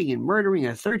of raping and murdering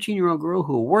a 13-year-old girl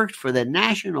who worked for the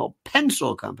National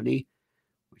Pencil Company,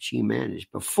 which he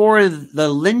managed, before the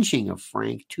lynching of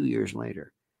Frank 2 years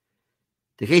later.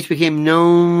 The case became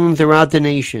known throughout the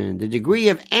nation. The degree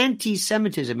of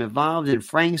anti-Semitism involved in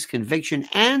Frank's conviction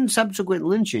and subsequent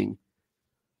lynching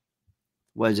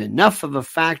was enough of a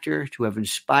factor to have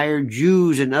inspired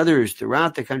Jews and others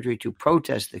throughout the country to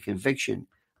protest the conviction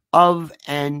of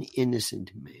an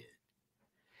innocent man.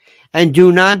 And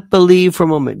do not believe for a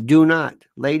moment, do not,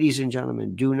 ladies and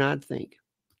gentlemen, do not think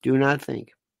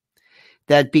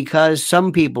that because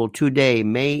some people today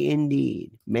may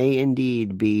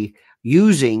indeed be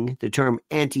using the term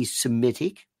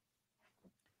anti-Semitic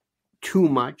too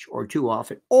much or too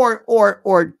often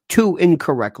or too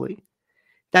incorrectly,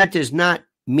 that does not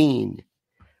mean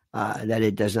that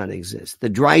it does not exist. The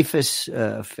Dreyfus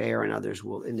affair and others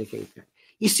will indicate that.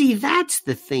 You see, that's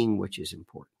the thing which is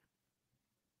important.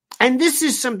 And this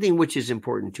is something which is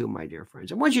important too, my dear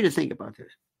friends. I want you to think about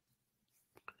this.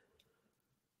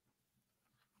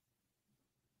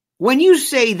 When you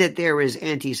say that there is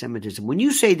anti-Semitism, when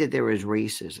you say that there is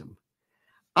racism,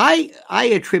 I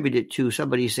attribute it to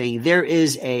somebody saying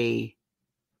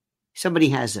somebody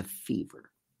has a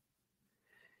fever.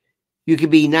 You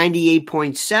could be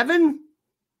 98.7,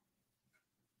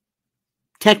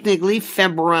 technically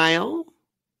febrile.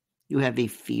 You have a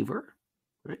fever,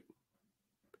 right?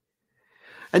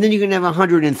 And then you can have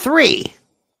 103.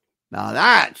 Now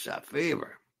that's a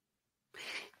fever.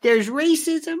 There's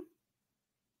racism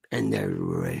and there's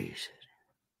racism.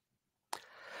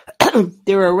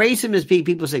 there are racist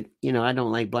people say, I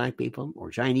don't like black people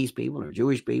or Chinese people or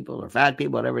Jewish people or fat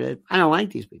people, whatever it is. I don't like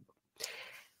these people.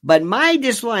 But my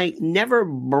dislike never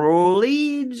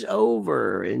bleeds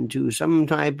over into some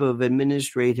type of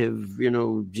administrative,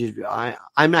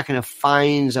 I'm not going to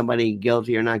find somebody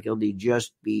guilty or not guilty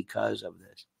just because of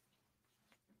this.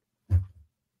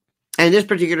 And in this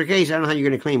particular case, I don't know how you're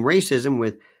going to claim racism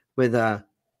with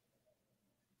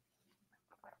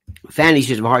Fani.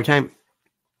 She's have a hard time.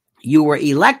 You were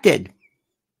elected.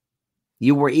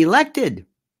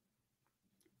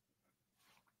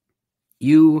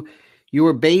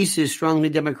 Your base is strongly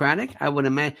Democratic. I would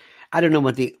imagine. I don't know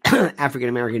what the African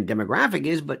American demographic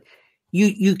is, but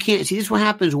you can't see. This is what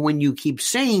happens when you keep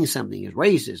saying something is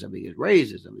racist, something is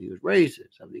racist, something is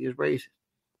racist, something is racist.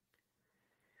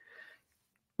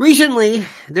 Recently,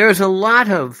 there's a lot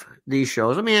of these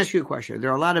shows. Let me ask you a question.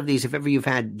 There are a lot of these. If ever you've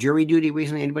had jury duty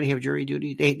recently, anybody have jury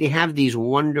duty? They have these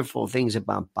wonderful things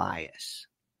about bias.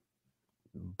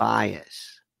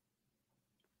 Bias.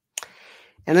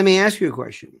 And let me ask you a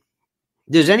question.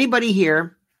 Does anybody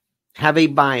here have a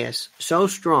bias so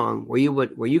strong where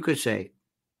you could say,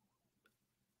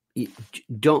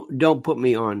 don't put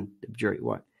me on the jury?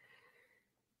 What?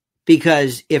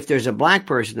 Because if there's a black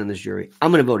person in this jury,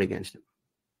 I'm going to vote against him.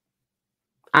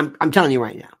 I'm telling you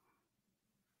right now.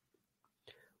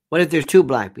 What if there's two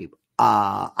black people?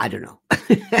 I don't know.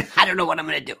 I don't know what I'm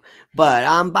going to do, but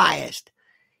I'm biased.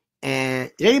 And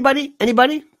anybody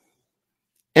here?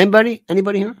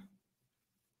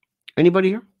 Anybody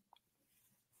here?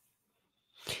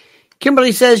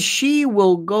 Kimberly says she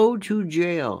will go to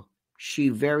jail. She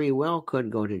very well could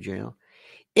go to jail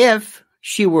if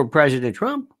she were President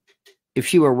Trump, if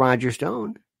she were Roger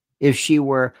Stone, if she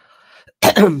were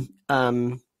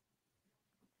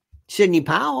Sidney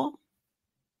Powell.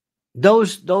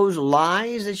 Those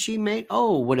lies that she made,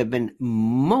 would have been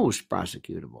most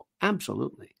prosecutable.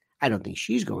 Absolutely. I don't think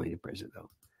she's going to prison, though,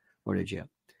 or to jail.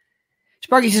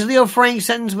 Sparky says Leo Frank's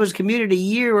sentence was commuted a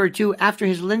year or two after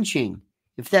his lynching.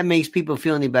 If that makes people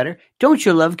feel any better. Don't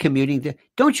you love commuting?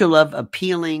 Don't you love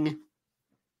appealing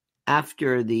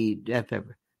after the death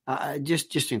pepper?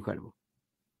 Just incredible.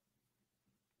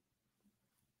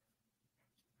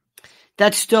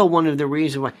 That's still one of the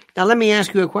reasons why. Now, let me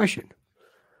ask you a question.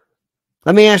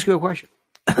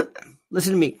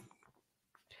 Listen to me.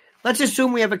 Let's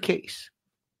assume we have a case.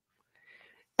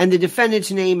 And the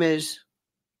defendant's name is,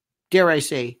 dare I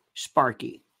say,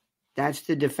 Sparky. That's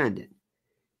the defendant.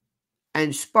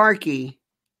 And Sparky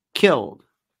killed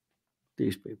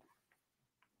these people.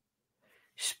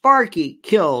 Sparky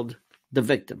killed the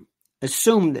victim.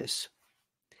 Assume this.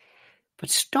 But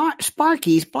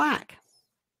Sparky's black.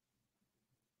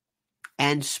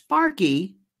 And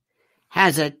Sparky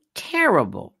has a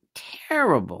terrible,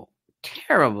 terrible,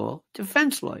 terrible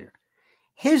defense lawyer.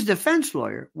 His defense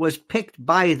lawyer was picked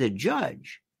by the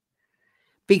judge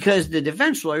because the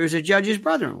defense lawyer is the judge's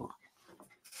brother-in-law.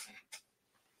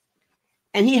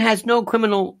 And he has no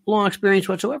criminal law experience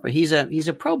whatsoever. He's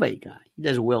a probate guy. He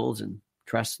does wills and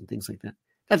trusts and things like that.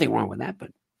 Nothing wrong with that,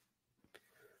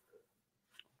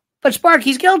 but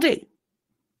Sparky's guilty.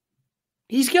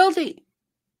 He's guilty.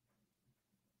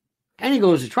 And he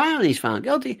goes to trial and he's found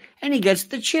guilty and he gets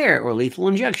the chair or lethal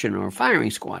injection or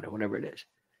firing squad or whatever it is.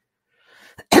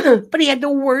 But he had the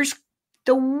worst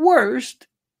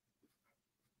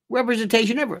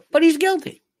representation ever. But he's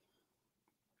guilty.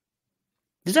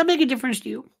 Does that make a difference to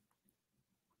you?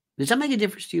 Does that make a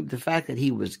difference to you, the fact that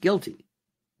he was guilty,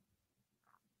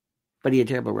 but he had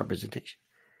terrible representation?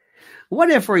 What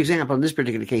if, for example, in this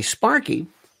particular case, Sparky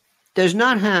does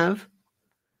not have,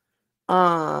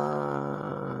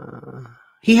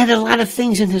 he had a lot of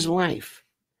things in his life.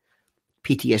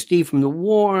 PTSD from the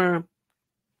war,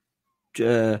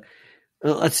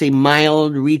 let's say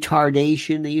mild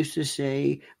retardation, they used to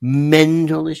say,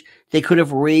 mental issues. They could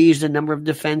have raised a number of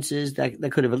defenses that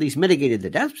could have at least mitigated the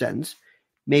death sentence.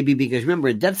 Maybe because, remember,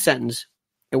 a death sentence,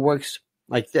 it works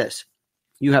like this.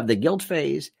 You have the guilt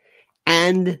phase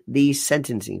and the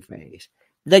sentencing phase.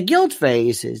 The guilt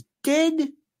phase is,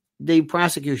 did the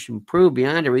prosecution prove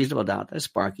beyond a reasonable doubt that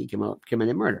Sparky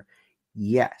committed murder?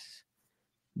 Yes.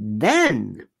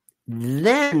 Then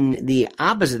the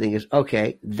opposite thing is,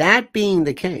 okay, that being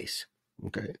the case,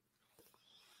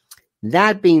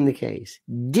 now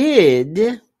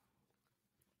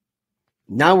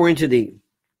we're into the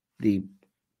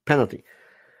penalty.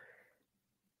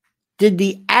 Did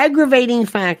the aggravating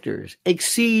factors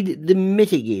exceed the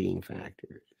mitigating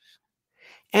factors?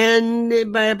 And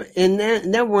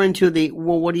then we're into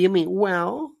what do you mean?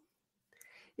 Well,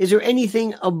 Is there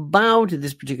anything about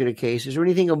this particular case? Is there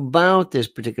anything about this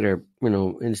particular,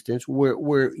 instance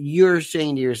where you're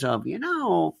saying to yourself, I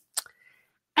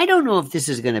don't know if this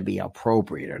is going to be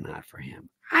appropriate or not for him.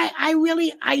 I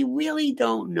really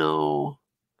don't know.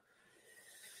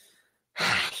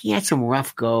 He had some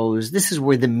rough goes. This is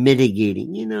where the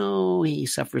mitigating, he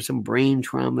suffered some brain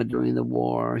trauma during the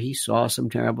war. He saw some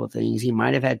terrible things. He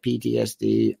might have had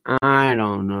PTSD. I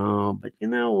don't know. But you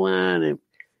know what?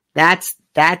 That's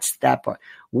that part.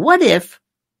 What if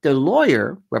the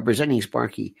lawyer representing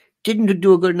Sparky didn't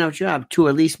do a good enough job to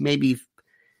at least maybe,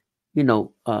 not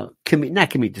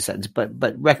commute the sentence, but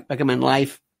recommend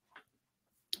life,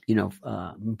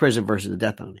 prison versus the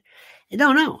death penalty? I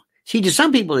don't know. See, to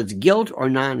some people, it's guilt or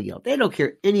non-guilt. They don't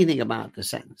care anything about the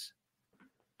sentence.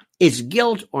 It's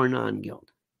guilt or non-guilt.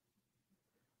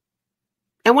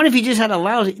 And what if you just had a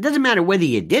lousy, it doesn't matter whether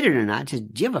you did it or not,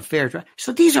 just give a fair trial.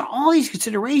 So these are all these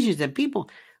considerations that a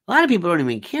lot of people don't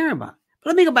even care about. But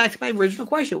let me go back to my original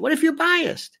question. What if you're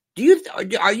biased? Do you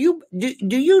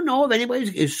know of anybody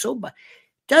who is so biased?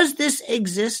 Does this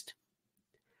exist?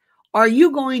 Are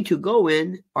you going to go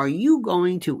in? Are you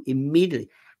going to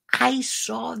immediately? I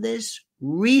saw this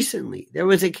recently. There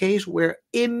was a case where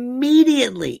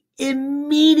immediately,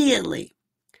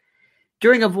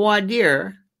 during a voir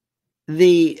dire,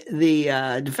 the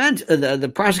defense,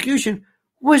 the prosecution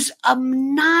was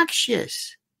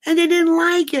obnoxious, and they didn't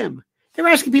like him. They were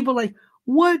asking people like,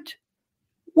 what,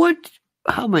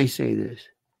 how am I say this?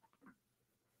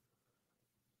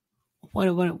 What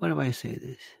do I say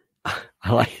this?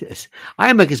 I like this.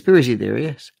 I am a conspiracy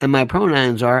theorist, and my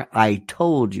pronouns are I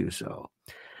told you so.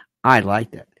 I like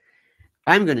that.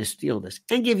 I'm going to steal this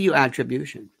and give you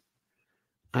attribution.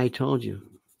 I told you.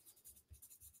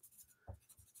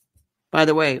 By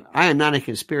the way, I am not a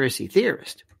conspiracy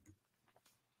theorist.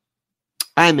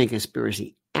 I am a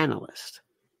conspiracy analyst.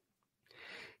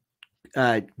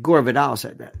 Gore Vidal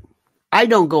said that. I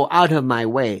don't go out of my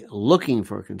way looking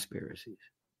for conspiracies.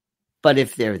 But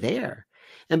if they're there,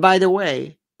 and by the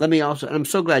way, and I'm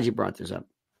so glad you brought this up.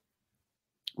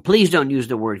 Please don't use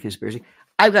the word conspiracy.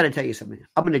 I've got to tell you something.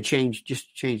 I'm going to change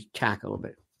tack a little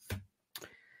bit.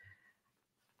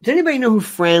 Does anybody know who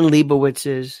Fran Lebowitz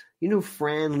is? You know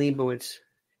Fran Lebowitz?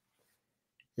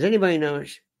 Does anybody know?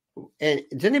 And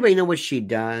does anybody know what she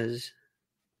does?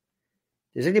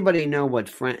 Does anybody know what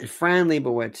Fran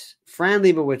Lebowitz? Fran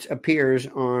Lebowitz appears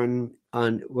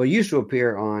used to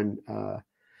appear on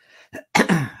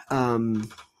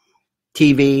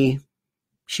TV.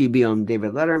 She'd be on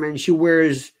David Letterman. She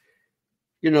wears,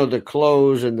 the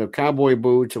clothes and the cowboy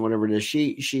boots and whatever it is.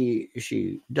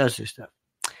 She does this stuff.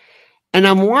 And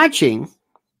I'm watching,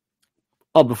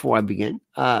 before I begin,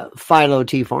 Philo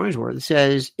T. Farnsworth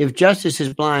says, if justice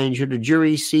is blind, should a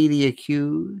jury see the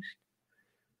accused?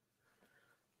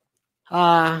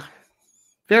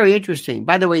 Very interesting.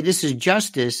 By the way, this is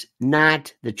justice,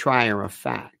 not the trier of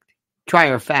fact.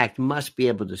 Trier of fact must be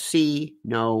able to see,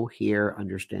 know, hear,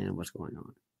 understand what's going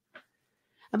on.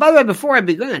 And by the way, before I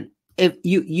begin, if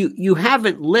you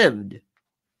haven't lived,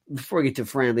 before I get to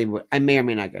Fran Lebowitz, I may or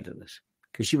may not get to this,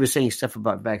 because she was saying stuff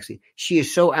about vaccine. She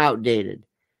is so outdated.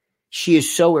 She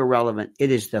is so irrelevant.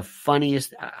 It is the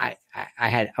funniest. I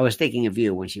was taking a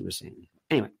view when she was saying it.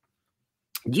 Anyway,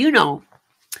 do you know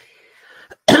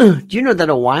that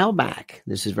a while back,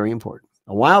 this is very important,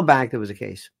 a while back there was a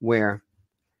case where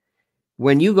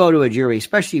when you go to a jury,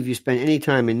 especially if you spend any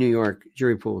time in New York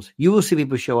jury pools, you will see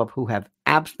people show up who have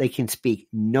they can speak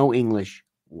no English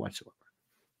whatsoever.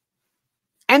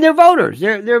 And they're voters.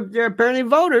 They're apparently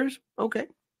voters. Okay.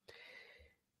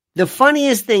 The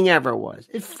funniest thing ever was,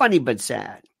 it's funny but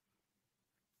sad.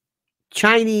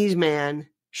 Chinese man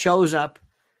shows up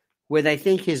with, I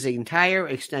think, his entire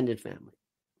extended family.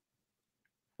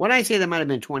 When I say there might have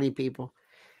been 20 people,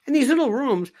 in these little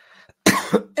rooms,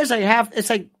 it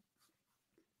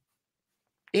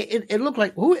looked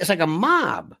like, it's like a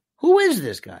mob. Who is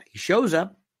this guy? He shows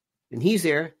up and he's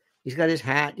there. He's got his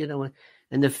hat,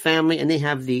 and the family, and they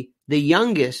have the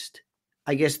youngest,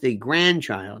 I guess the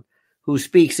grandchild, who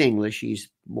speaks English. He's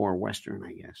more Western,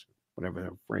 I guess, whatever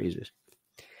the phrase is.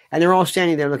 And they're all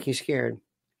standing there looking scared.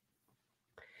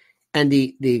 And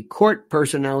the court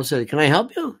personnel said, "Can I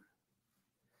help you?"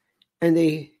 And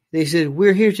they said,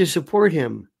 "We're here to support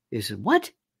him." They said,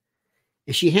 "What?"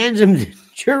 And she hands him the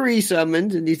jury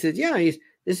summons, and he said, "Yeah,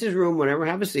 this is room, whatever,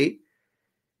 have a seat."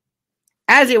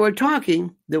 As they were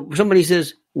talking, somebody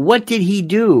says, "What did he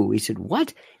do?" He said,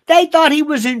 "What?" They thought he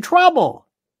was in trouble.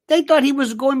 They thought he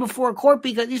was going before a court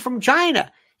because he's from China.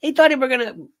 They thought they were going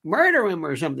to murder him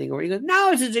or something. Or he goes,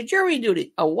 "No, this is a jury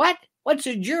duty." "A what? What's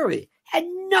a jury?" Had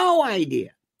no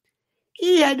idea.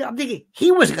 I'm thinking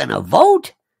he was going to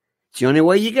vote. It's the only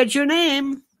way you get your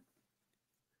name.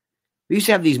 We used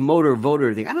to have these motor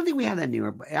voter things. I don't think we have that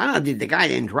anymore. I don't think the guy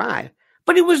didn't drive.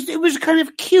 But it was kind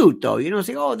of cute, though.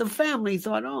 Say, oh, the family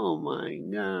thought, oh, my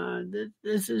God,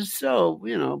 this is so,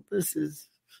 this is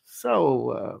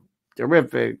so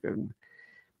terrific.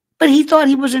 But he thought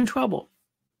he was in trouble.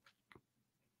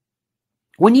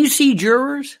 When you see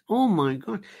jurors, oh, my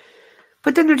God.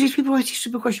 But then there's these people who ask you a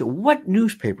stupid question. What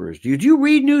newspapers? Do you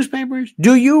read newspapers?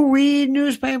 Do you read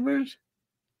newspapers?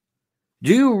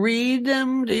 Do you read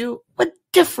them? What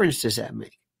difference does that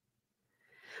make?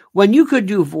 When you could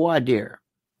do voir dire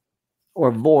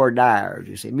or voir dire,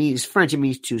 you say, it means French, it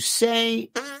means to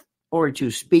say or to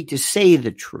speak, to say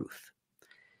the truth.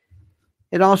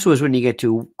 It also is when you get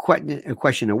to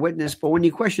question a witness, but when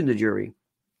you question the jury,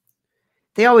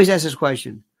 they always ask this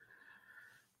question.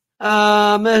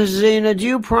 Ms. Zena, do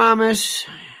you promise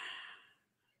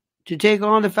to take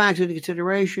all the facts into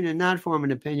consideration and not form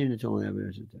an opinion until the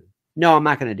evidence is done? No, I'm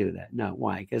not going to do that. No,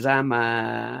 why? Because I'm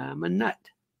a nut.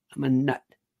 I'm a nut.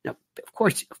 No, of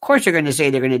course they're going to say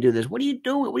they're going to do this. What are you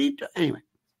doing? What are you doing? Anyway.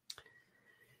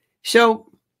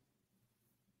 So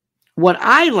what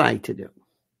I like to do,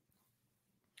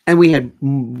 and we had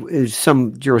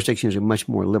some jurisdictions are much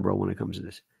more liberal when it comes to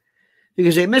this. You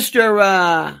can say,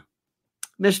 Mr.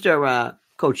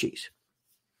 Cochise,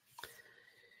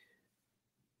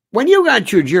 when you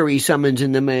got your jury summons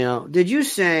in the mail, did you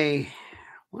say,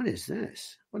 what is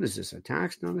this? What is this, a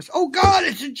tax notice? Oh, God,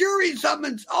 it's a jury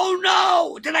summons. Oh,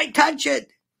 no, did I touch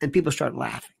it? And people start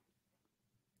laughing.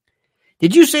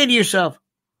 Did you say to yourself,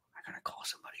 I got to call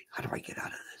somebody. How do I get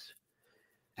out of this?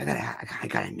 I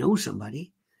got to know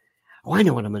somebody. Oh, I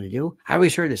know what I'm going to do. I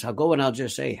always heard this. I'll go and I'll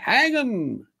just say, hang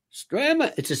him, stram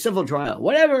it. It's a civil trial.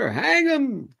 Whatever, hang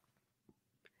him.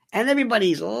 And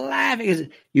everybody's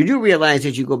laughing. You do realize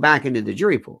that you go back into the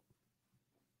jury pool.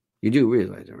 You do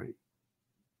realize that, right?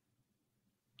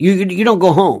 You don't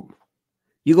go home.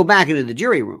 You go back into the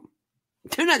jury room.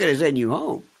 They're not going to send you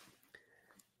home.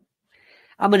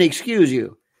 I'm going to excuse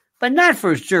you. But not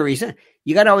for jury.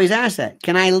 You got to always ask that.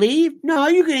 Can I leave? No,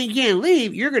 you can't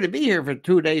leave. You're going to be here for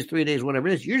 2 days, 3 days, whatever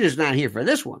it is. You're just not here for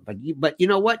this one. But you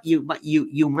know what?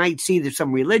 You might see there's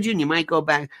some religion. You might go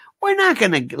back. We're not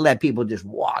going to let people just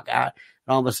walk out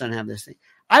and all of a sudden have this thing.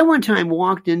 I one time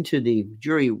walked into the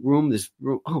jury room. It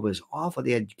was awful.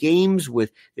 They had games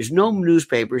there's no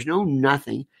newspapers, no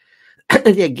nothing.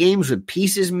 They had games with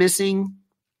pieces missing.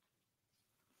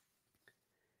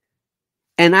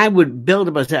 And I would build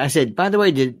up. I said, by the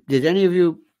way, did any of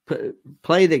you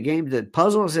play the game, the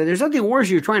puzzle? I said, there's nothing worse.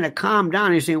 You're trying to calm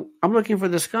down. You're saying, I'm looking for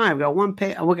the sky. I've got one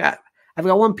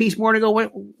one piece more to go.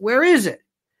 Where is it?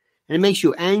 And it makes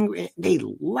you angry. They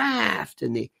laughed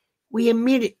and we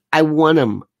immediately, I won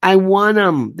them.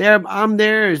 I'm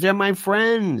theirs. They're my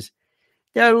friends.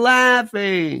 They're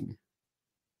laughing.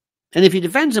 And if you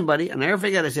defend somebody, and I never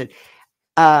forget, I said,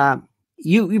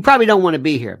 you probably don't want to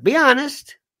be here. Be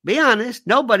honest. Be honest.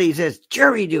 Nobody says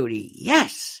jury duty.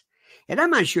 Yes. And I'm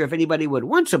not sure if anybody would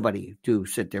want somebody to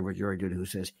sit there with jury duty who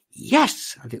says,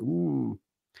 yes.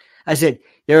 I said,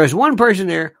 there is one person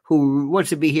there who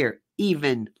wants to be here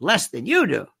even less than you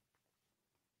do.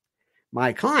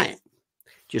 My client.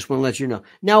 Just want to let you know.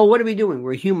 Now, what are we doing?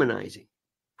 We're humanizing.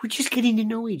 We're just getting to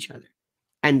know each other.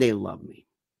 And they love me.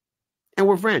 And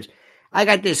we're friends. I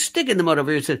got this stick in the mud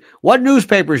over here that said, what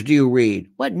newspapers do you read?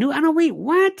 I don't read.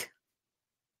 What?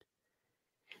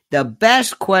 The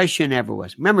best question ever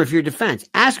was, remember, if you're defense,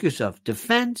 ask yourself,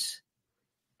 defense,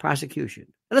 prosecution.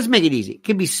 Now, let's make it easy. It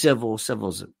could be civil.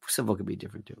 Civil could be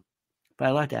different too. But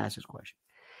I like to ask this question.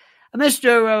 Ms.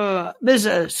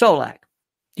 Solak,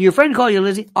 do your friend call you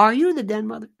Lizzie? Are you the den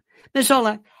mother? Ms.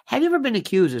 Solak, have you ever been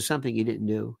accused of something you didn't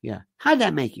do? Yeah. How'd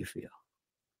that make you feel?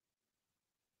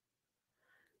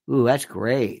 Ooh, that's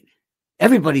great.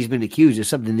 Everybody's been accused of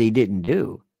something they didn't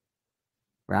do.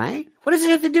 Right? What does it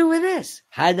have to do with this?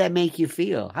 How'd that make you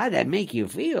feel?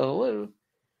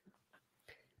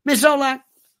 Ms. Solak,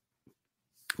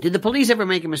 did the police ever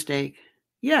make a mistake?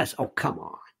 Yes. Oh, come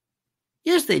on.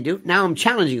 Yes, they do. Now I'm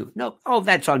challenging you. No. Oh,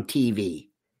 that's on TV.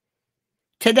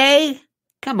 Today,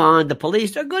 come on, the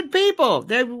police are good people.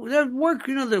 They work,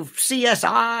 the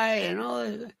CSI and all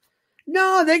that.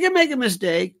 No, they can make a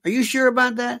mistake. Are you sure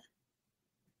about that?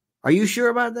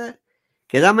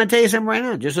 Because I'm going to tell you something right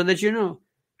now, just so that you know.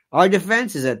 Our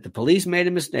defense is that the police made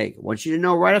a mistake. I want you to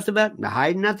know right off the bat, I'm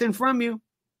hiding nothing from you.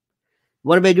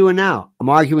 What am I doing now? I'm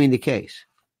arguing the case.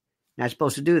 Not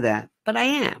supposed to do that, but I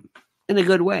am, in a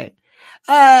good way.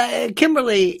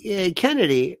 Kimberly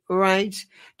Kennedy writes,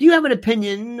 do you have an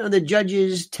opinion on the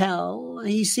judge's tell?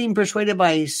 He seemed persuaded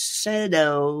by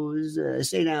Sadow's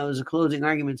closing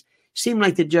arguments. Seemed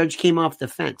like the judge came off the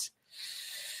fence.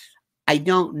 I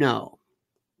don't know.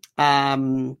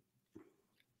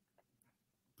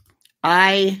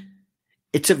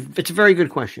 It's a very good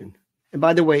question. And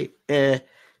by the way,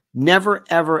 never,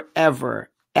 ever, ever,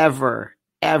 ever,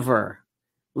 ever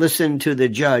listen to the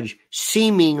judge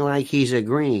seeming like he's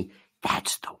agreeing.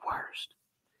 That's the worst.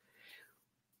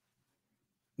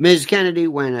 Ms. Kennedy,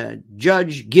 when a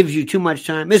judge gives you too much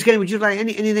time, Ms. Kennedy, would you like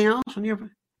anything else from your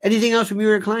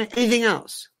client? Anything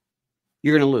else?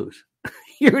 You're going to lose.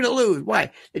 You're going to lose.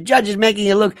 Why? The judge is making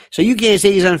you look, so you can't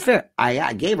say he's unfair.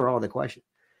 I gave her all the questions.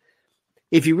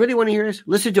 If you really want to hear this,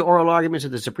 listen to oral arguments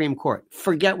of the Supreme Court.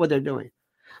 Forget what they're doing.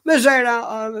 Ms.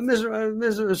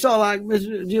 Solak,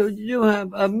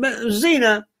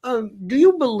 Zena, do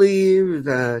you believe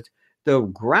that the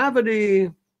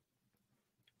gravity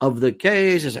of the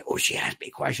case is, she asked me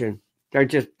a question.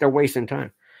 They're wasting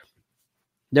time.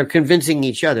 They're convincing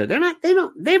each other.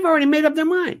 They've already made up their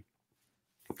mind.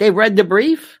 They've read the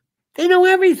brief. They know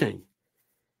everything.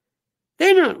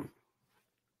 They know.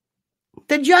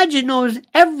 The judge knows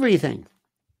everything.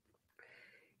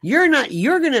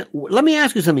 Let me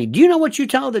ask you something. Do you know what you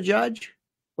tell the judge?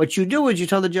 What you do is you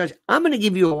tell the judge, I'm going to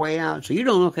give you a way out so you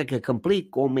don't look like a complete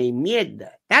come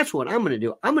mierda. That's what I'm going to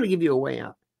do. I'm going to give you a way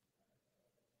out.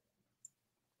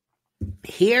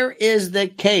 Here is the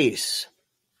case.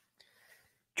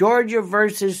 Georgia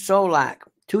versus Solak.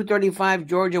 235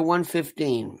 Georgia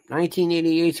 115,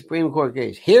 1988 Supreme Court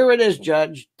case. Here it is,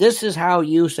 Judge. This is how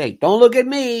you say. Don't look at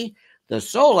me. The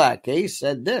Solak case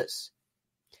said this.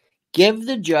 Give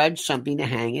the judge something to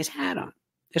hang his hat on,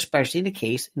 especially in a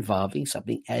case involving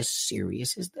something as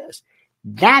serious as this.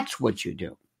 That's what you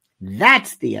do.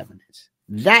 That's the evidence.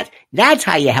 That's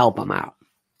how you help him out.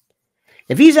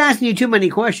 If he's asking you too many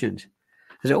questions,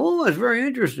 I say, that's very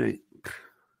interesting.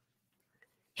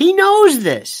 He knows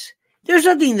this. There's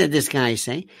nothing that this guy is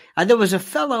saying. There was a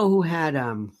fellow who had,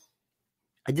 I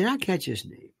did not catch his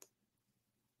name.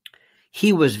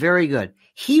 He was very good.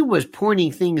 He was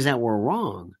pointing things that were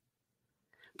wrong.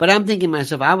 But I'm thinking to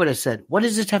myself, I would have said, what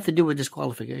does this have to do with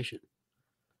disqualification?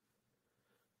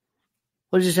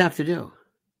 What does this have to do?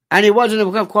 And it wasn't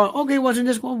okay, wasn't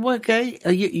this okay?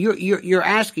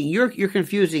 You're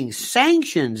confusing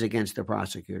sanctions against the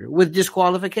prosecutor with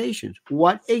disqualifications.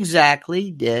 What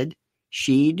exactly did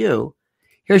she do?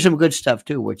 Here's some good stuff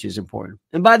too, which is important.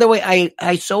 And by the way,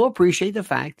 I so appreciate the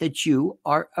fact that you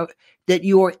are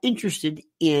interested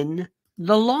in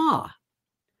the law.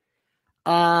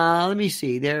 Let me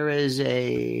see. There is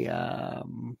a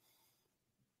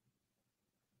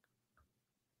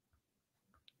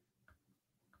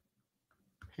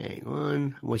hang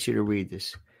on. I want you to read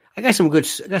this. I got some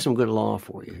good law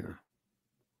for you here.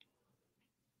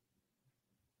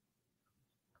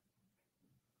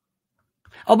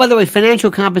 Oh, by the way, financial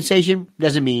compensation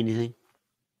doesn't mean anything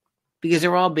because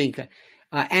they're all being.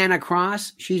 Anna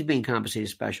Cross, she's being compensated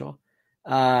special.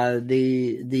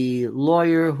 The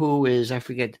lawyer who is, I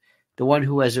forget, the one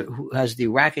who has the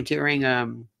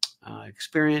racketeering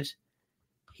experience.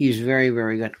 He's very,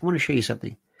 very good. I want to show you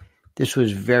something. This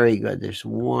was very good. This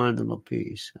one little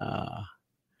piece.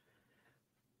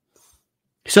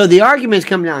 So the arguments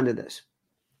come down to this.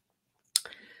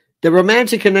 The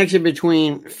romantic connection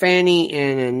between Fani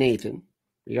and Nathan.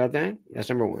 You got that? That's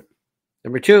number one.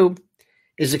 Number two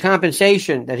is the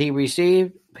compensation that he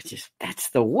received, which is,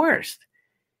 that's the worst.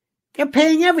 They're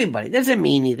paying everybody. Doesn't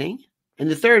mean anything. And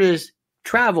the third is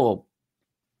travel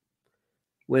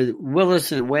with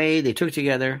Willis and Wade. They took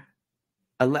together.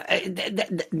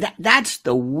 That's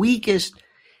the weakest.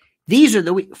 These are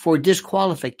the weak for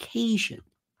disqualification.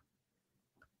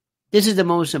 This is the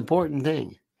most important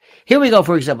thing. Here we go,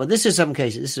 for example. This is some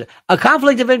cases. This is a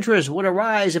conflict of interest would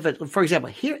arise if it, for example,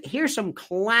 here's some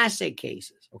classic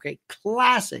cases. Okay,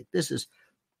 classic. This is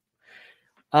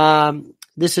from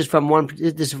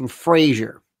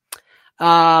Frazier.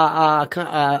 A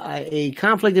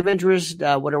conflict of interest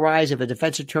would arise if a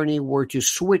defense attorney were to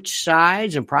switch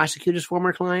sides and prosecute his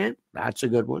former client. That's a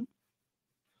good one.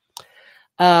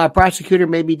 Prosecutor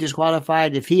may be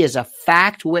disqualified if he is a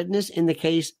fact witness in the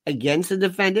case against the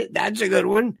defendant. That's a good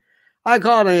one. I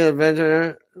called the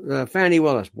defendant, Fani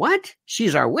Willis. What?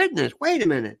 She's our witness. Wait a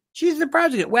minute. She's the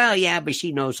prosecutor. Well, yeah, but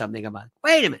she knows something about it.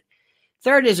 Wait a minute.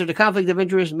 Third is that the conflict of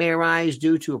interest may arise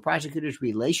due to a prosecutor's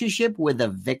relationship with a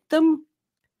victim.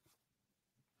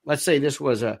 Let's say this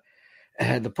was the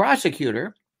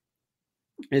prosecutor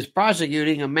is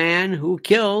prosecuting a man who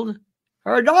killed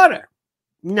her daughter.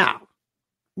 No.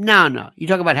 No. You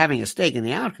talk about having a stake in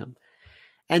the outcome.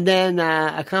 And then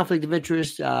a conflict of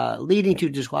interest leading to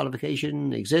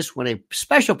disqualification exists when a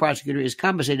special prosecutor is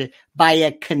compensated by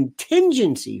a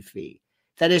contingency fee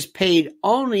that is paid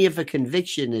only if a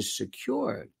conviction is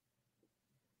secured,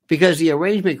 because the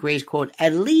arrangement creates, quote,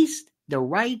 at least the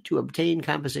right to obtain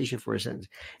compensation for a sentence.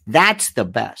 That's the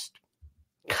best.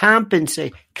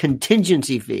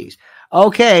 Contingency fees.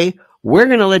 Okay, we're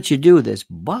going to let you do this,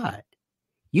 but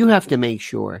you have to make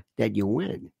sure that you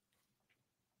win.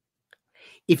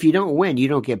 If you don't win, you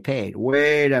don't get paid.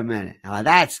 Wait a minute. Now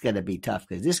that's going to be tough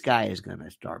because this guy is going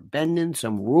to start bending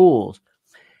some rules.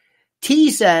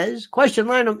 T says, question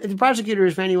line, if the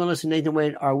prosecutors, Fani Willis and Nathan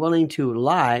Wade, are willing to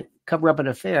lie, cover up an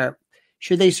affair,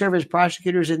 should they serve as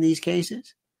prosecutors in these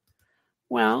cases?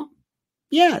 Well,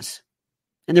 yes.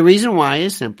 And the reason why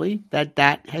is simply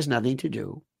that has nothing to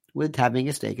do with having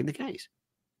a stake in the case.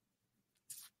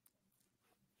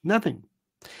 Nothing.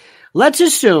 Let's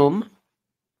assume,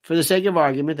 for the sake of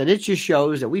argument, that it just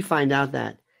shows that we find out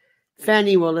that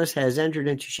Fani Willis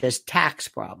she has tax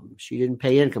problems. She didn't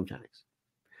pay income tax.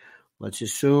 Let's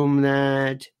assume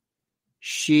that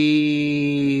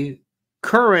she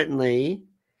currently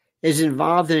is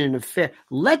involved in an affair.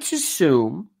 Let's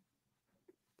assume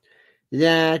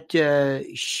that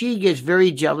she gets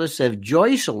very jealous of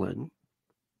Joycelyn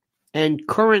and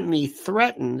currently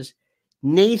threatens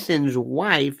Nathan's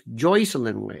wife,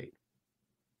 Joycelyn Wade.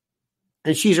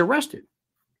 And she's arrested.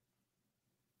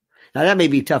 Now, that may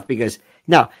be tough because,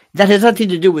 now, that has nothing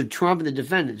to do with Trump and the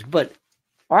defendants, but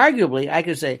arguably, I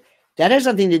could say, that has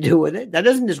nothing to do with it. That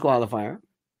doesn't disqualify her.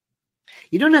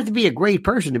 You don't have to be a great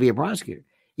person to be a prosecutor.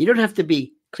 You don't have to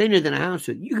be cleaner than a house.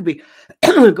 You could be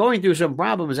going through some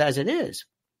problems as it is.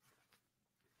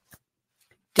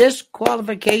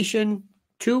 Disqualification,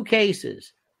 2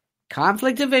 cases.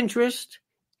 Conflict of interest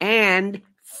and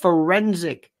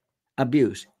forensic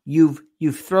abuse. You've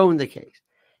thrown the case.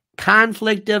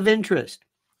 Conflict of interest.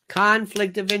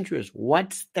 Conflict of interest.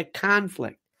 What's the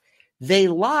conflict? They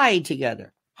lied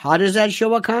together. How does that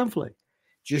show a conflict?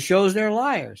 Just shows they're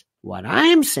liars. What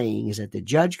I'm saying is that the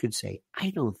judge could say, I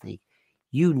don't think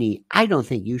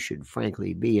you should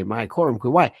frankly be in my courtroom.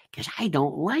 Why? Because I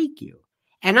don't like you.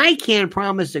 And I can't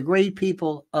promise the great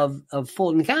people of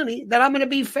Fulton County that I'm going to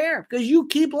be fair because you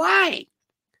keep lying.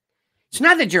 It's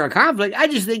not that you're a conflict. I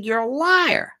just think you're a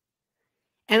liar.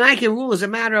 And I can rule as a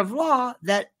matter of law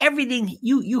that everything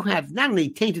you have not only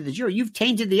tainted the jury, you've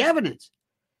tainted the evidence.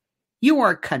 You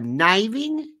are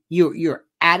conniving. Your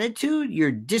attitude,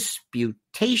 you're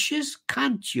disputatious,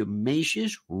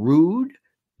 contumacious, rude,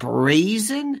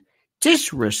 brazen,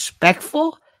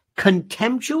 disrespectful,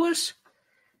 contemptuous.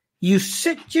 You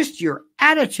sit, just your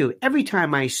attitude every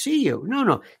time I see you.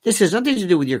 No, this has nothing to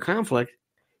do with your conflict.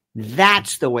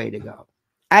 That's the way to go.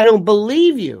 I don't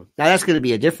believe you. Now, that's going to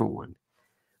be a different one.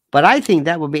 But I think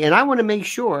that would be, and I want to make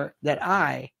sure that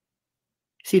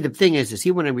see, the thing is, does he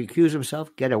want to recuse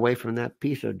himself? Get away from that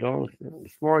piece of dog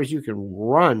as far as you can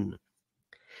run.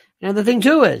 And the thing,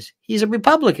 too, is he's a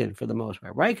Republican for the most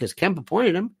part, right? Because Kemp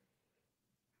appointed him.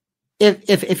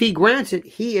 If he grants it,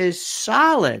 he is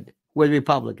solid with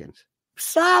Republicans.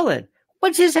 Solid.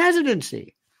 What's his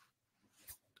hesitancy?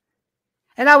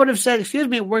 And I would have said, excuse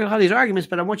me, we're going to have these arguments,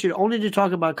 but I want you only to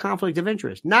talk about conflict of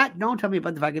interest. Don't tell me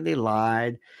about the fact that they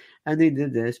lied and they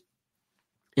did this.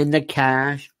 And the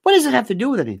cash. What does it have to do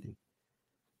with anything?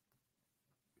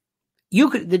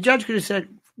 The judge could have said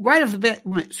right off the bat,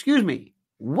 excuse me,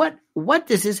 what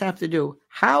does this have to do?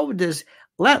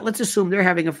 Let's assume they're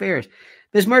having affairs.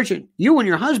 Ms. Merchant, you and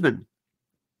your husband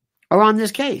are on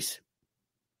this case.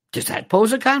 Does that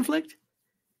pose a conflict?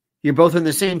 You're both on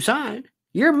the same side.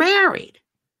 You're married.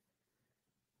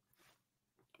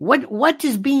 What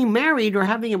does being married or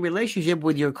having a relationship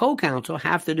with your co-counsel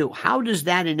have to do? How does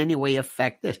that in any way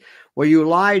affect this? Well, you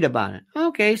lied about it.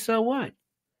 Okay, so what?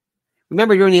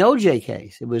 Remember during the OJ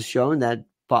case, it was shown that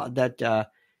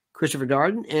Christopher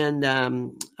Darden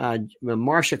and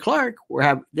Marcia Clark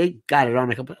they got it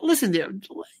on a couple. Listen, they're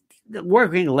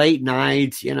working late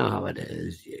nights. You know how it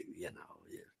is.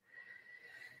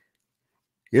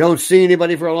 You don't see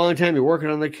anybody for a long time. You're working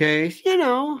on the case.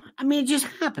 It just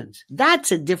happens.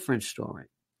 That's a different story.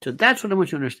 So that's what I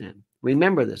want you to understand.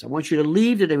 Remember this. I want you to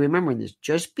leave today remembering this.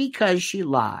 Just because she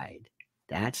lied,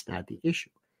 that's not the issue.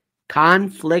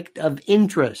 Conflict of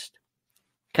interest.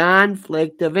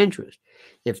 Conflict of interest.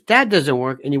 If that doesn't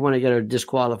work and you want to get her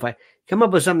disqualified, come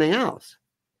up with something else.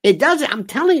 It doesn't. I'm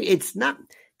telling you, it's not.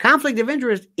 Conflict of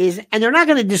interest is, and they're not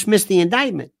going to dismiss the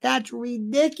indictment. That's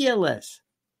ridiculous.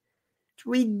 It's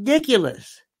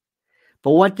ridiculous.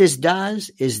 But what this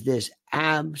does is this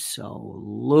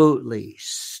absolutely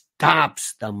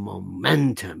stops the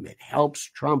momentum. It helps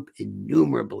Trump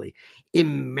innumerably,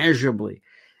 immeasurably.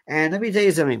 And let me tell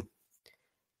you something.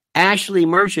 Ashley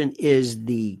Merchant is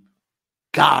the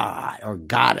god or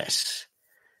goddess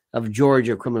of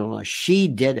Georgia criminal law. She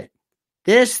did it.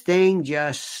 This thing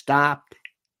just stopped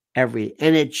and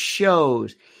it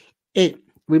shows it.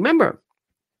 Remember,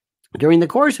 during the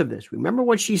course of this, remember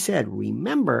what she said.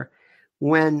 Remember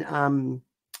when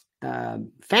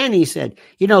Fani said,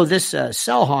 this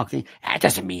cell hawk thing, that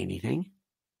doesn't mean anything.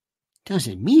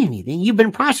 Doesn't mean anything. You've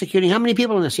been prosecuting how many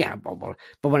people in this? Yeah, but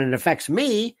when it affects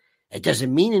me, it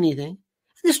doesn't mean anything.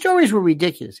 The stories were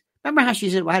ridiculous. Remember how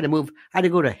she said, well, I had to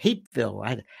go to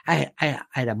Hateville. I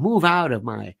had to move out of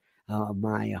my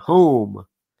home.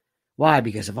 Why?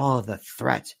 Because of all of the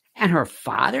threats. And her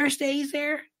father stays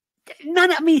there?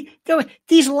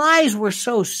 These lies were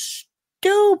so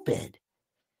stupid.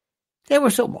 They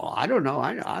were so, I don't know.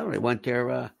 I only went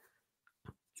there.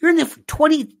 You're in the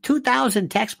 22,000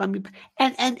 texts by me.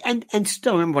 And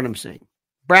still remember what I'm saying.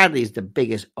 Bradley is the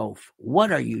biggest oaf.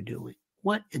 What are you doing?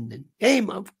 What in the name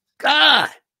of God?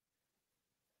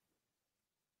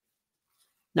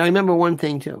 Now remember one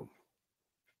thing too.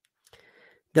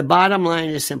 The bottom line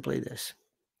is simply this.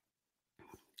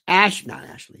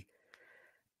 Fani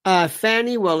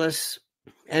Willis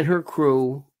and her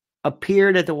crew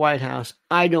appeared at the White House,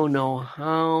 I don't know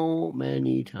how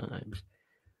many times.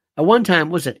 At one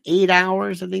time, was it 8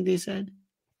 hours, I think they said?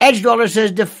 Edgewater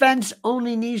says defense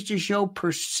only needs to show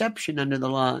perception under the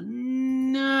law.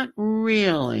 Not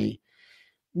really.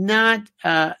 Not,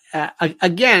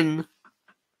 again,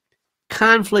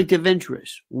 conflict of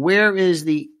interest. Where is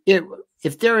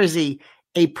if there is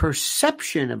a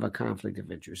perception of a conflict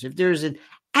of interest, if there's an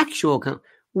actual,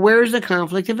 where's the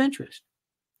conflict of interest?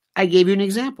 I gave you an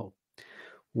example.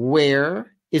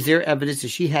 Where is there evidence that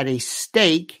she had a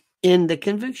stake in the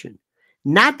conviction?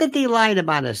 Not that they lied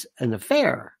about an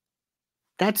affair.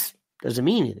 That doesn't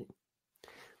mean anything.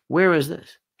 Where is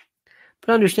this?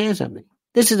 But understand something.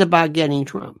 This is about getting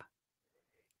Trump.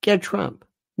 Get Trump.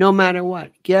 No matter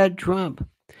what. Get Trump.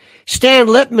 Stan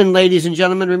Lippman, ladies and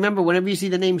gentlemen, remember, whenever you see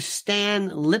the name Stan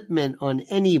Lippman on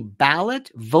any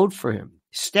ballot, vote for him.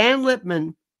 Stan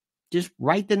Lippman, just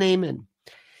write the name in.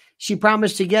 She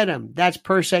promised to get him. That's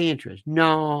per se interest.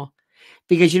 No,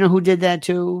 because you know who did that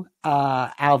too?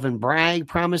 Alvin Bragg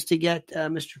promised to get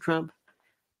Mr. Trump.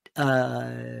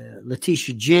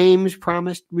 Letitia James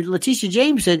promised. Letitia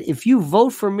James said, if you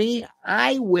vote for me,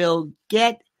 I will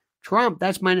get Trump.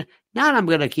 That's mine. Not I'm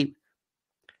going to keep.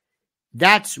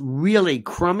 That's really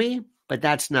crummy, but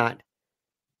that's not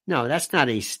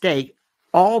a stake.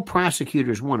 All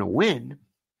prosecutors want to win.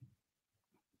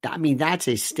 I mean, that's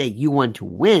a stake. You want to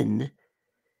win.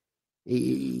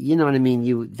 You know what I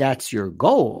mean? That's your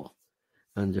goal.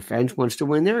 And the defense wants to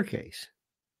win their case.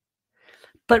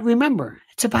 But remember,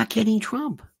 it's about getting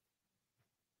Trump.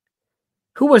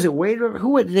 Who was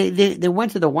it? They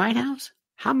went to the White House?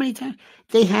 How many times?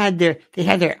 They had their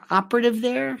operative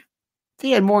there.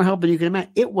 They had more help than you can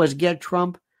imagine. It was get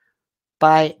Trump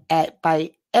by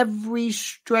every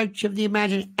stretch of the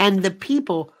imagination. And the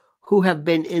people who have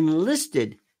been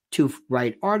enlisted to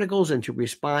write articles and to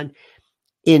respond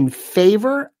in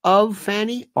favor of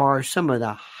Fani are some of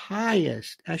the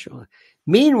highest echelon.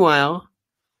 Meanwhile,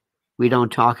 we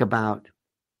don't talk about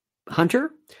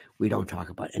Hunter. We don't talk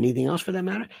about anything else for that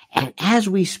matter. And as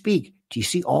we speak, do you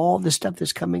see all the stuff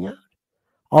that's coming out?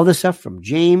 All the stuff from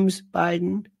James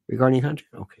Biden regarding Hunter?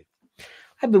 Okay.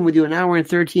 I've been with you an hour and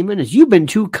 13 minutes. You've been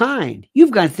too kind.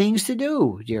 You've got things to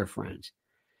do, dear friends.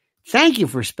 Thank you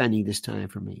for spending this time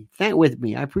with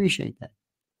me. I appreciate that.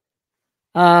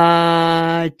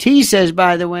 T says,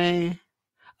 by the way,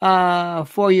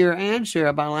 for your answer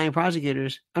about lying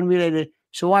prosecutors, unrelated.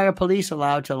 So why are police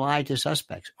allowed to lie to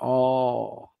suspects?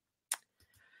 Oh,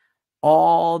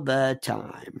 all the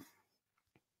time.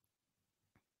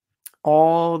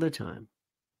 All the time.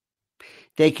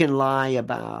 They can lie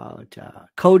about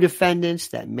co-defendants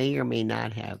that may or may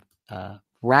not have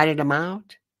ratted them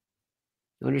out.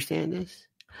 You understand this?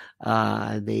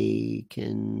 They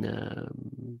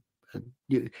can.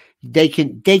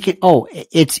 Oh,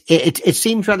 it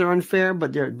seems rather unfair,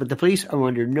 but the police are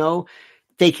under no.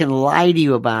 They can lie to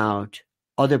you about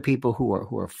other people who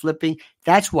are flipping.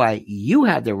 That's why you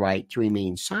have the right to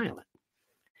remain silent.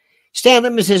 Stan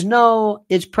Lippman says, no,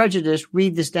 it's prejudice.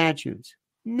 Read the statutes.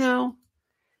 No.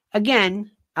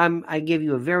 Again, I give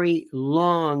you a very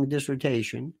long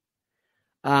dissertation.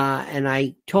 And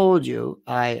I told you,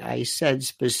 I said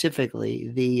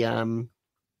specifically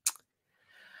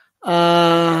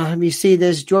let me see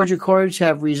this. Georgia courts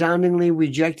have resoundingly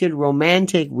rejected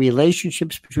romantic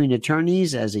relationships between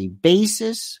attorneys as a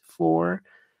basis for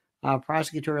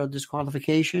prosecutorial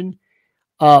disqualification.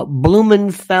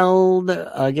 Blumenfeld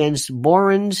against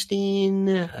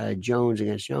Borenstein, Jones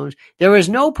against Jones. There is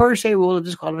no per se rule of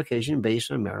disqualification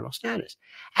based on marital status.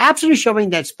 Absent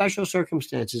showing that special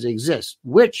circumstances exist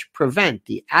which prevent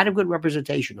the adequate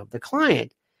representation of the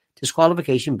client,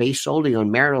 disqualification based solely on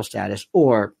marital status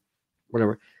or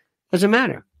whatever doesn't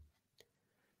matter.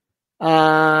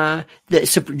 The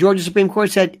Georgia Supreme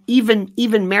Court said even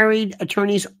married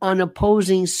attorneys on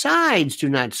opposing sides do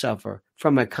not suffer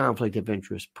from a conflict of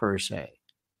interest per se.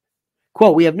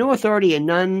 Quote, we have no authority and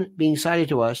none being cited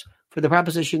to us for the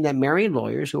proposition that married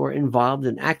lawyers who are involved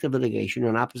in active litigation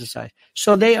on opposite sides.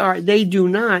 So they do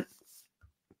not,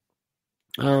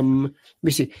 let me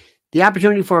see, the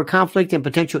opportunity for a conflict and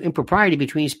potential impropriety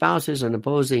between spouses on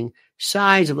opposing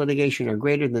sides of litigation are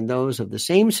greater than those of the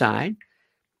same side.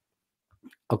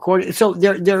 So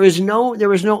there is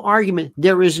no argument.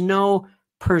 There is no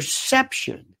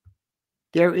perception.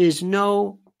 There is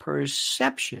no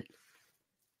perception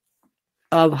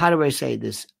of, how do I say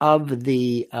this, of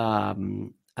the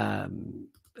of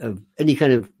any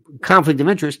kind of conflict of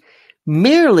interest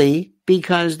merely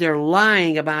because they're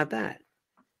lying about that.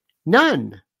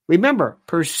 None. Remember,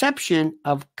 perception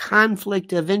of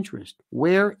conflict of interest.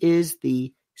 Where is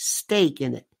the stake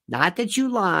in it? Not that you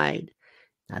lied,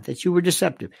 not that you were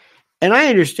deceptive. And I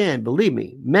understand, believe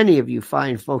me, many of you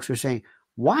fine folks are saying,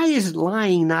 why is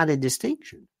lying not a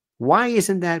distinction? Why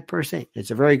isn't that per se?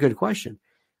 It's a very good question.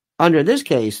 Under this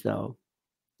case, though,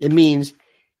 it means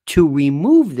to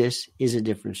remove this is a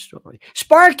different story.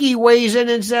 Sparky weighs in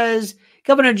and says,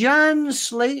 Governor John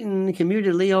Slayton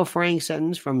commuted Leo Frank's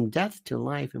sentence from death to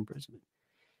life imprisonment.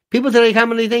 People today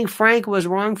commonly think Frank was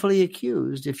wrongfully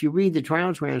accused. If you read the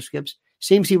trial transcripts,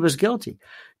 seems he was guilty.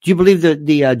 Do you believe that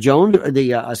the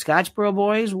Scottsboro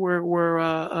boys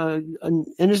were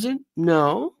innocent?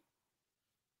 No.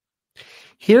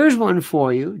 Here's one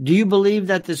for you. Do you believe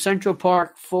that the Central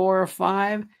Park 4 or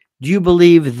 5? Do you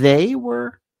believe they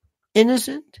were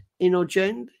innocent?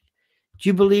 Innocent? Do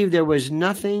you believe there was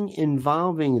nothing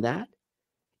involving that?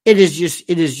 It is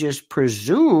just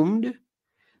presumed.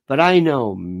 But I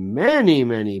know many,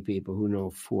 many people who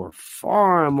know for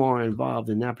far more involved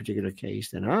in that particular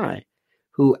case than I,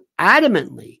 who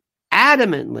adamantly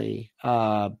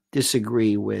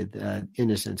disagree with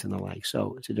innocence and the like.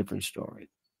 So it's a different story.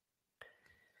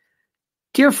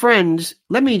 Dear friends,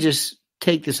 let me just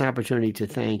take this opportunity to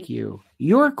thank you.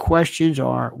 Your questions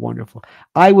are wonderful.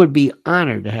 I would be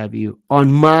honored to have you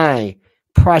on my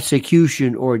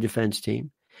prosecution or defense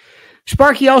team.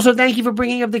 Sparky, also thank you for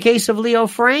bringing up the case of Leo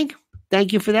Frank.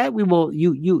 Thank you for that. We will.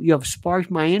 You have sparked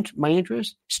my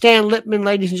interest. Stan Lippman,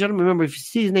 ladies and gentlemen, remember if you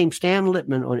see his name Stan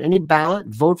Lippman on any ballot,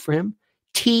 vote for him.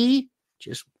 T,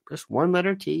 just one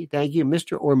letter T. Thank you,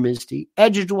 Mr. or Ms. T.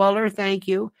 Edge Dweller, thank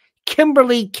you.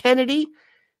 Kimberly Kennedy,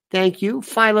 thank you.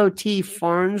 Philo T.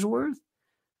 Farnsworth,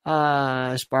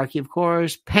 Sparky, of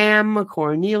course. Pam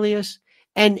Cornelius,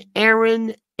 and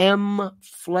Aaron M.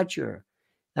 Fletcher.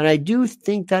 And I do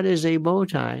think that is a bow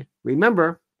tie.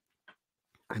 Remember,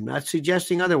 I'm not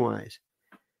suggesting otherwise.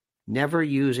 Never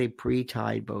use a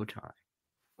pre-tied bow tie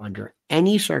under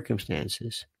any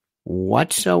circumstances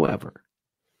whatsoever.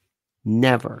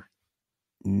 Never,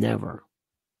 never,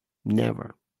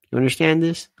 never. You understand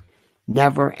this?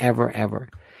 Never, ever, ever.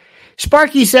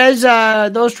 Sparky says,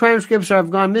 those transcripts have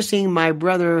gone missing. My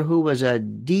brother, who was a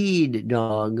deed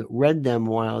dog, read them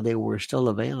while they were still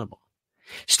available.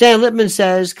 Stan Lippman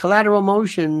says, collateral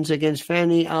motions against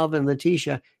Fanny, Alvin,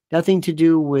 Letitia, nothing to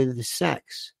do with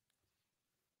sex.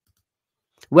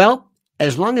 Well,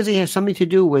 as long as it has something to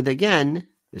do with, again,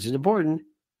 this is important,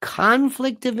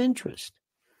 conflict of interest.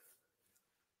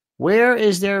 Where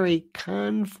is there a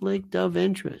conflict of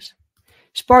interest?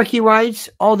 Sparky writes,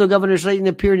 although Governor Slayton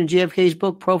appeared in JFK's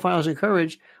book, Profiles in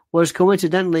Courage, was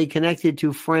coincidentally connected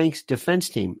to Frank's defense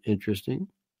team. Interesting.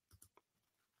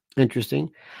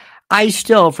 I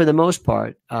still, for the most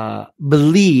part,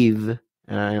 believe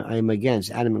I'm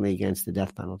adamantly against the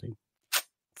death penalty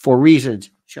for reasons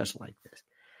just like this.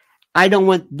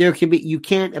 You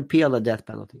can't appeal a death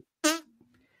penalty.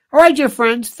 All right, dear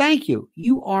friends, thank you.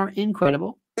 You are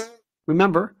incredible.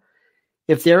 Remember,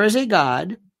 if there is a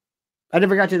God, I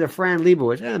never got to the Fran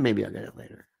Lebowitz. Maybe I'll get it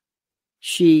later.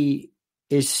 She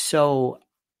thinks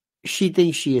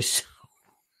she is so.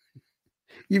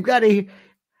 You've got to.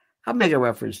 I'll make a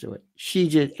reference to it.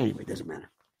 Anyway, it doesn't matter.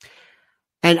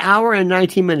 An hour and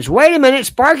 19 minutes. Wait a minute.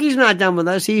 Sparky's not done with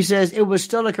us. He says it was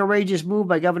still a courageous move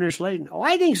by Governor Slayton. Oh,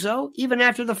 I think so, even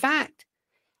after the fact.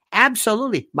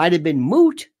 Absolutely. Might have been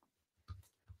moot.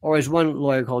 Or as one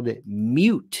lawyer called it,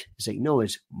 mute. He's like, no,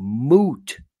 it's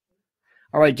moot.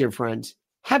 All right, dear friends,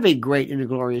 have a great and a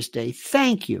glorious day.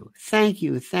 Thank you. Thank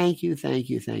you. Thank you. Thank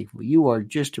you. Thank you. You are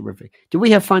just terrific. Did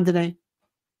we have fun today?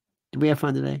 Did we have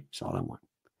fun today? That's all I want.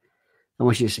 I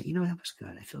want you to say, that was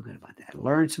good. I feel good about that. I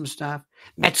learned some stuff,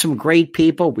 met some great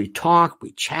people. We talked,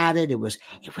 we chatted. It was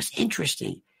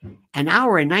interesting. An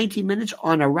hour and 19 minutes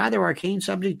on a rather arcane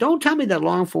subject. Don't tell me that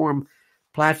long form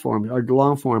platform or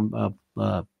long form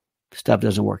stuff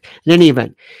doesn't work. In any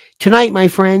event, tonight, my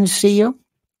friends, see you.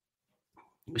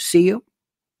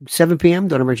 7 p.m.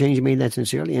 Don't ever change your mind that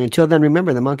sincerely. And until then,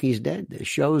 remember, the monkey's dead. The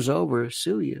show's over.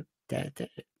 Sue you.